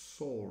go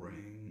Soul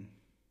Ring.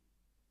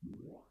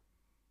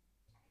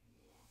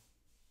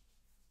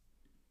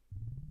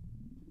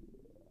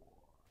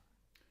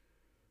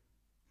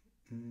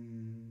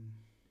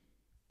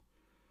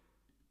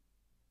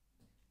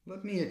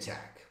 Let me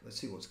attack. Let's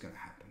see what's going to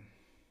happen.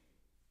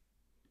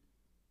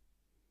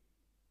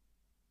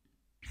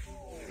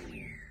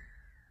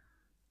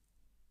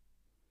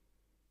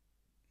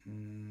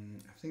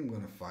 I think I'm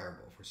going to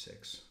fireball for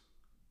 6.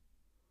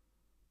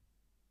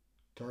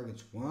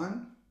 Target's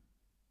 1.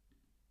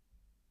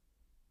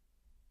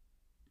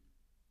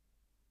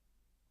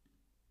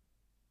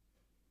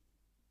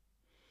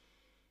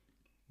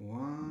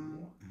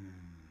 One and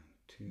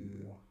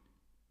 2.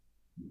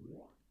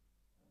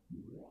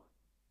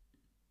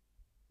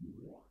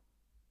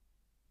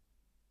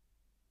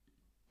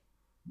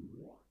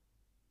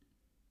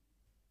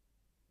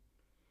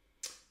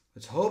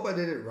 Let's hope I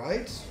did it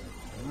right.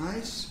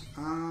 Nice.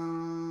 I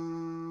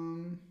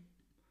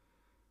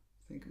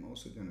think I'm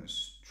also gonna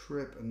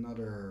strip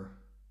another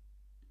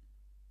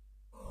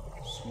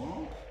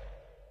swamp.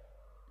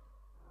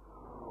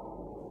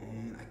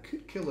 And I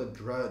could kill a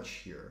drudge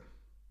here.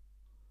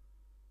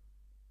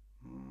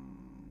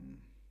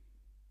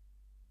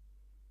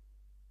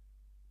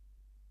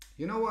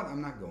 You know what?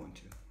 I'm not going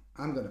to.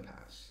 I'm gonna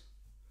pass.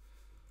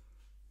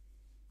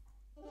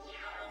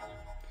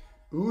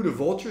 Ooh, the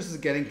vultures is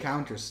getting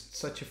counters.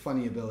 Such a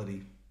funny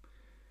ability.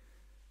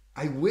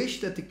 I wish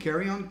that the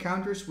carry-on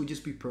counters would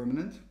just be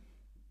permanent.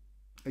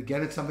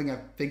 Again, it's something I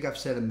think I've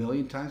said a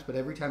million times, but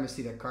every time I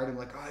see that card, I'm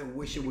like, oh, I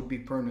wish it would be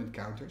permanent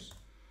counters.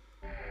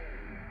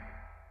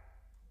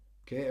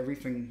 Okay,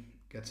 everything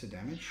gets a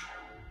damage.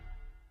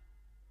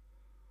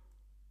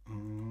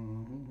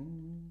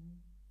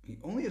 He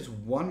only has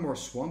 1 more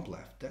swamp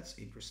left. That's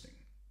interesting.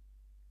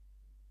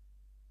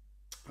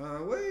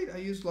 Wait, I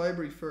used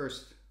library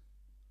first.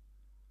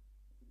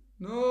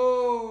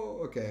 No!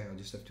 Okay, I'll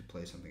just have to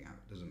play something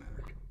out. Doesn't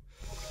matter.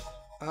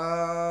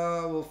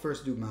 We'll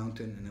first do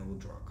mountain and then we'll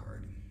draw a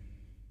card.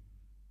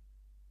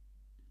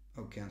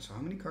 Okay, so how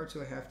many cards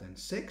do I have then?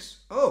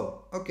 6?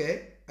 Oh,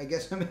 okay. I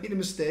guess I made a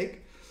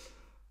mistake.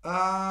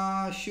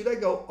 Should I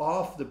go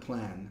off the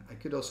plan? I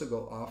could also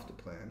go off the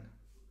plan.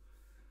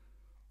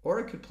 Or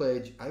I could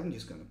play, I'm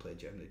just going to play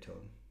Gem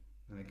Tone.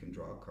 And I can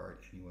draw a card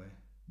anyway.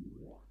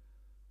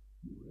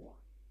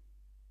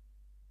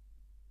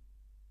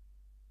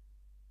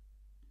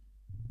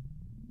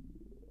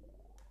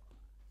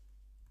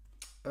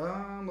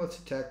 Let's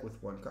attack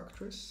with 1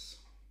 cockatrice.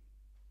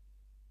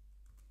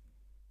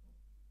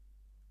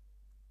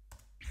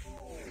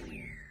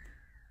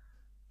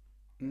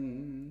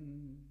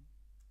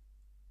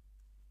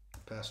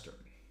 Pass turn.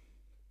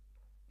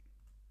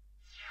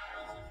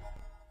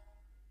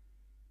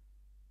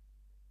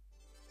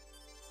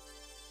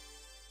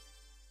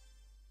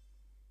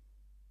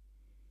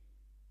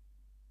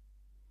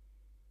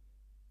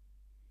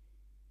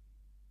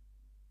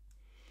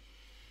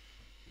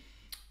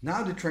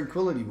 Now the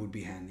tranquility would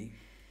be handy.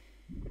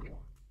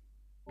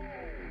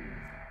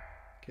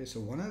 Okay, so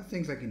one of the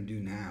things I can do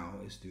now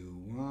is do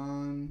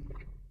 1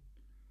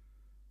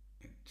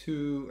 and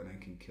 2, and I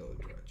can kill a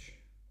drudge.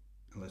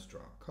 And let's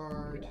draw a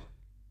card.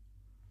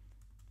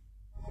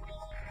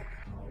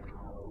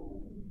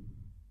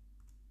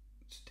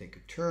 Let's take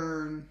a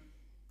turn.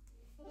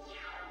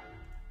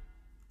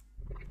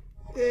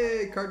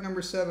 Hey, card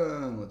number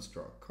 7. Let's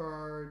draw a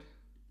card.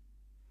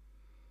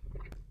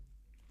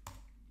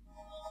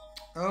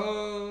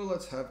 Oh,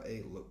 let's have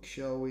a look,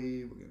 shall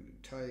we? We're going to do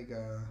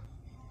Taiga.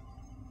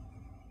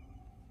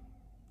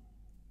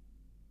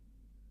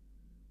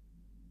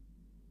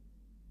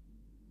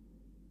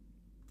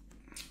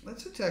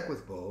 Let's attack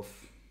with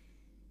both.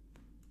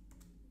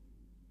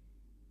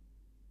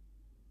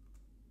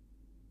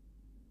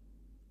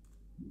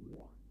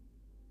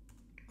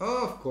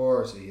 Oh, of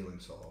course, a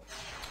healing salve.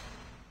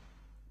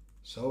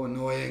 So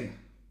annoying.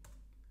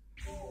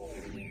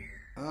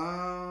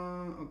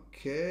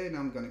 Okay, now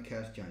I'm gonna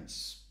cast Giant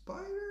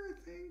Spider, I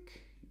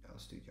think. Yeah,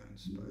 let's do Giant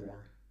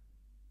Spider.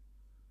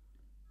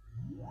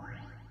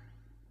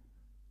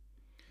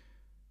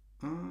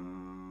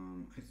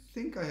 I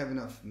think I have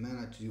enough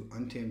mana to do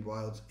Untamed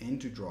Wilds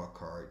and to draw a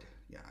card.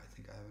 Yeah, I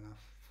think I have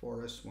enough.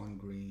 Forest, 1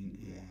 green,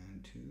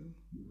 and 2.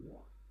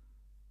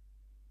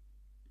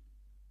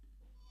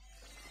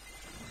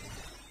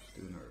 Let's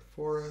do another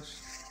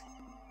forest.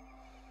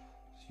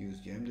 Let's use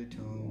Gem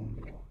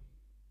Tone.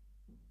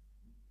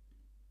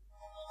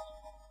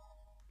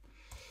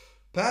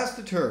 Pass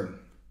the turn.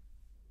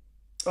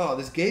 Oh,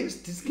 this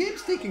game's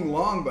taking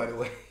long, by the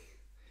way.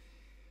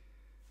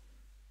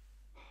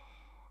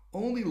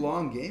 Only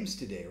long games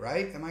today,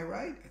 right? Am I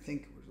right? I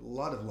think there's a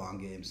lot of long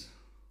games.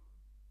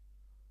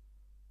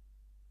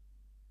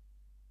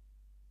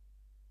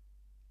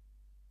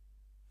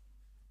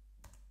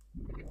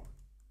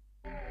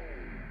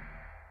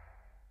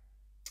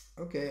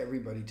 Okay,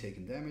 everybody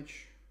taking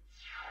damage.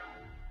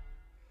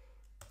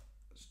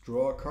 Let's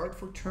draw a card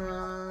for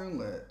turn.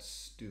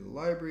 Let's do the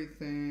library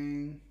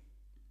thing.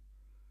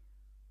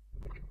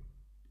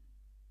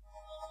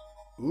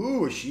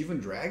 Ooh, a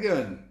Shivan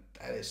Dragon.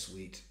 That is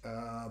sweet.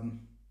 I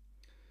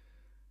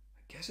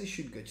guess I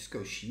should just go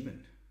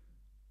Shivan.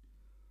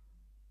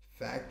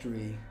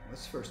 Factory.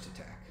 Let's first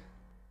attack.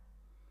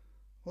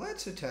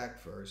 Let's attack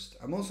first.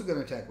 I'm also going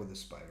to attack with a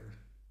spider.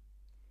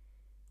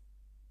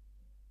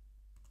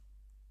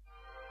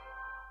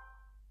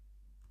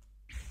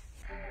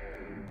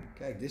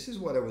 Okay, this is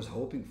what I was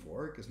hoping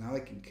for, because now I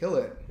can kill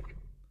it.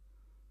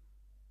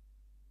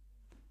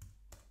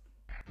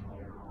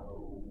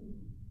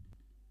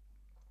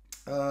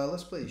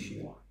 Let's play a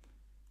shield.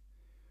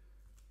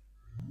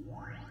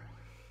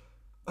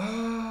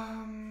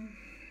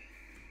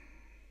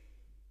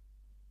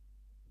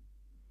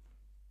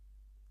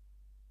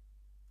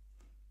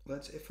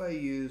 If I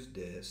use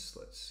this,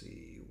 let's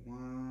see,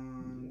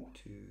 1,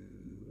 2,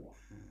 and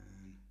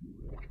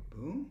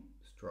boom,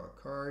 let's draw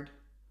a card,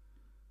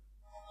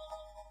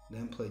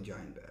 then play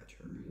Giant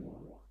Badger.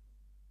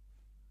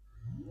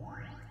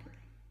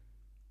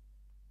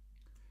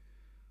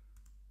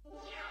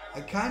 Okay.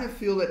 I kind of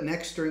feel that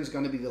next turn is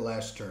going to be the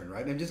last turn,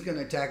 right? I'm just going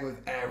to attack with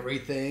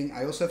everything.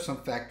 I also have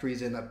some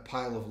factories in that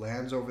pile of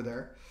lands over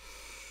there.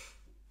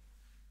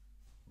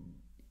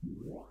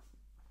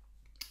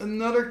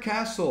 Another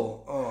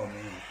castle. Oh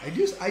man, I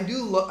just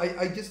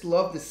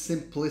love the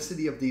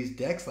simplicity of these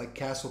decks, like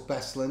Castle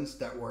Pestilence.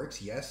 That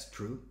works. Yes,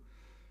 true.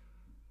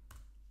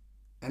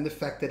 And the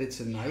fact that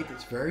it's a knight,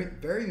 it's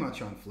very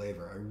much on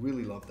flavor. I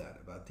really love that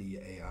about the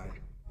AI.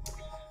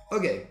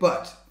 Okay,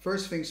 but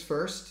first things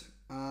first.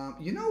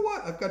 You know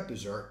what? I've got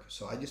Berserk,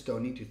 so I just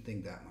don't need to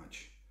think that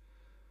much.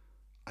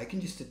 I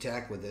can just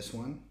attack with this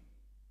one.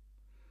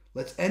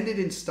 Let's end it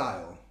in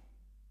style.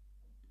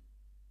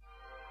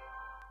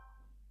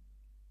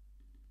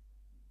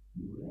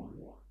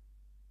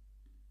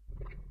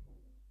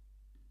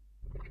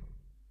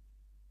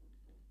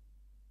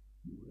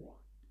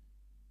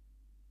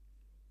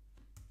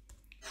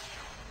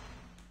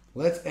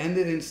 Let's end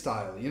it in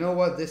style. You know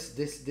what? This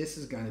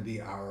is going to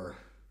be our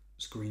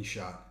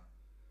screenshot.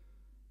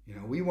 You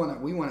know, we want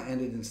to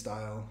end it in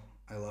style.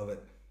 I love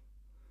it.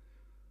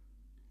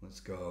 Let's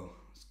go.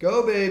 Let's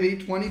go, baby.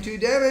 22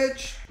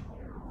 damage.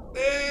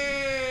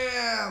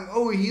 Bam!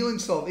 Oh, a healing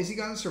salve. Is he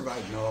going to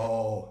survive?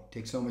 No.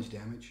 Take so much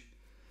damage.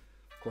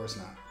 Of course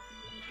not.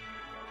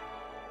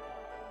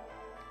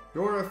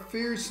 You're a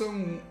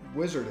fearsome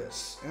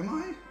wizardess. Am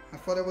I? I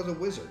thought I was a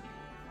wizard.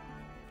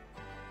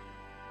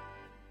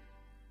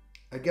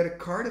 I get a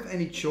card of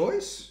any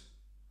choice?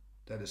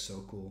 That is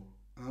so cool.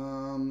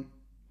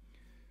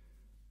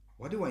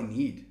 What do I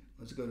need?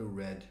 Let's go to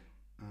red.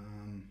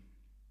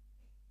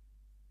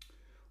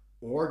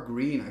 Or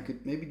green. I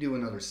could maybe do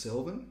another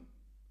Sylvan.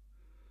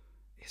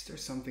 Is there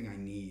something I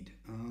need?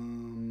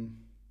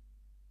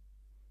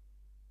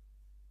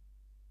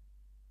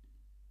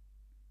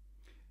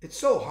 It's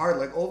so hard.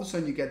 Like all of a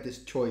sudden you get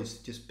this choice.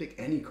 Just pick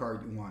any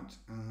card you want.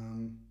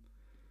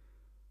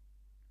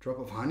 Drop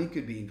of Honey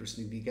could be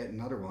interesting to get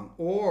another one.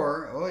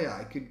 Or, oh yeah,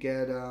 I could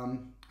get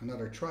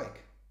another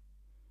Trike.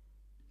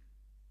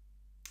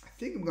 I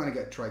think I'm going to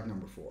get Trike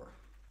number 4.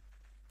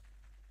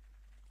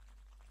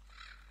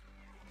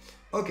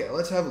 Okay,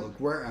 let's have a look.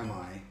 Where am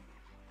I?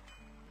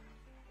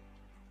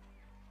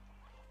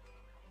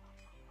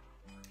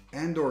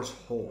 Andor's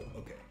Hole.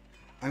 Okay.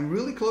 I'm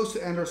really close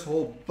to Andor's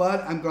Hole,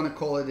 but I'm going to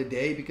call it a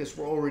day because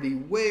we're already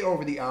way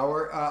over the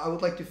hour. I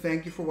would like to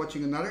thank you for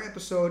watching another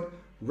episode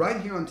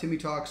right here on Timmy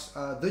Talks,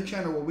 the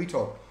channel where we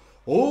talk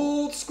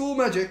old school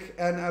magic.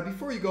 And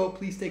before you go,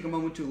 please take a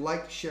moment to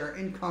like, share,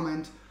 and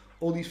comment.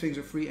 All these things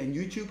are free, and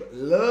YouTube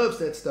loves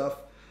that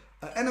stuff.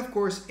 And of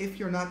course, if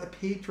you're not a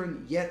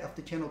patron yet of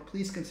the channel,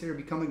 please consider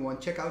becoming one.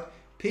 Check out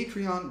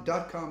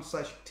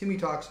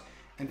patreon.com/TimmyTalks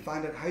and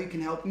find out how you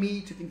can help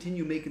me to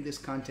continue making this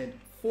content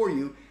for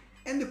you.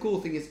 And the cool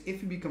thing is,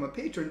 if you become a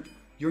patron,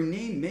 your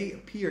name may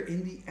appear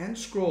in the end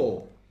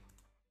scroll.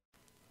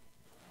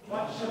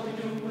 What shall we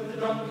do with the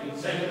drunken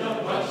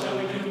sailor? What shall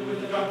we do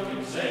with the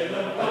drunken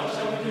sailor? What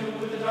shall we do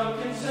with the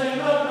drunken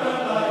sailor?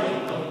 Early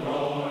in the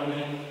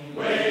morning,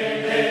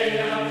 way hey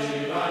and up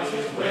she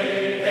rises,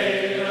 way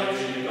hey and up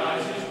she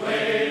rises,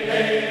 way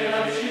hey and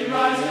up she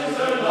rises,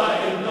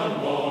 early in the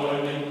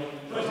morning.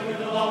 Put him in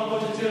the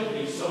longboat until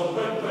he's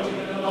sober, put him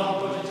in the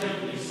longboat until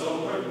he's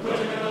sober, put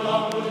him in the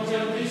longboat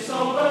until he's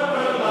sober,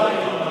 early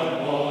in the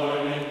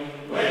morning.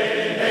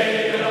 Way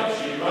hey and up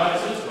she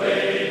rises,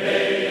 way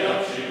hey and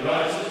up she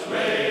rises.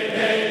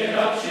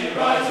 She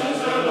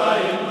rises early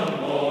in the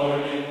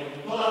morning.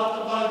 Pull out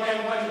the plug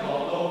and wet him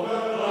all over.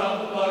 Pull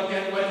out the plug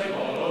and wet him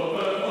all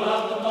over. Pull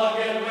out the plug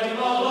and wet him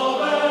all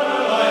over.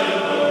 Early in the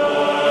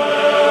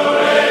morning.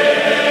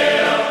 Way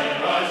hey up she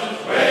rises.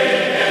 Way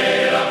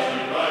hey up she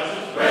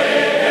rises. Way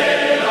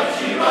hey up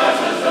she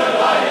rises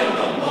early in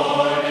the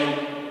morning.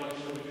 What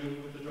shall we do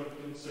with the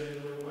drunken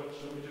sailor? What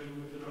shall we do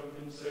with the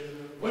drunken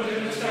sailor? Put him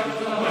in the scouts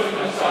to the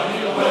husband's son.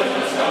 Put him in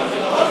the scouts to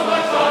the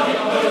husband's son.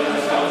 Put him in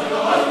the scouts to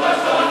the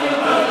husband's son.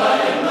 Early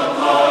in the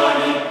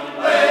morning,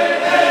 way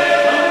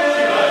hey up,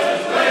 she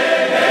rises, way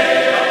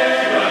hey up,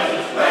 she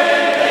rises, way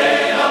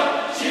hey up,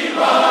 she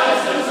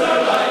rises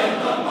early in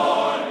the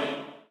morning.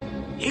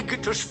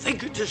 Icketus,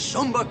 ficketus,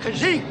 somber,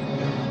 kazing.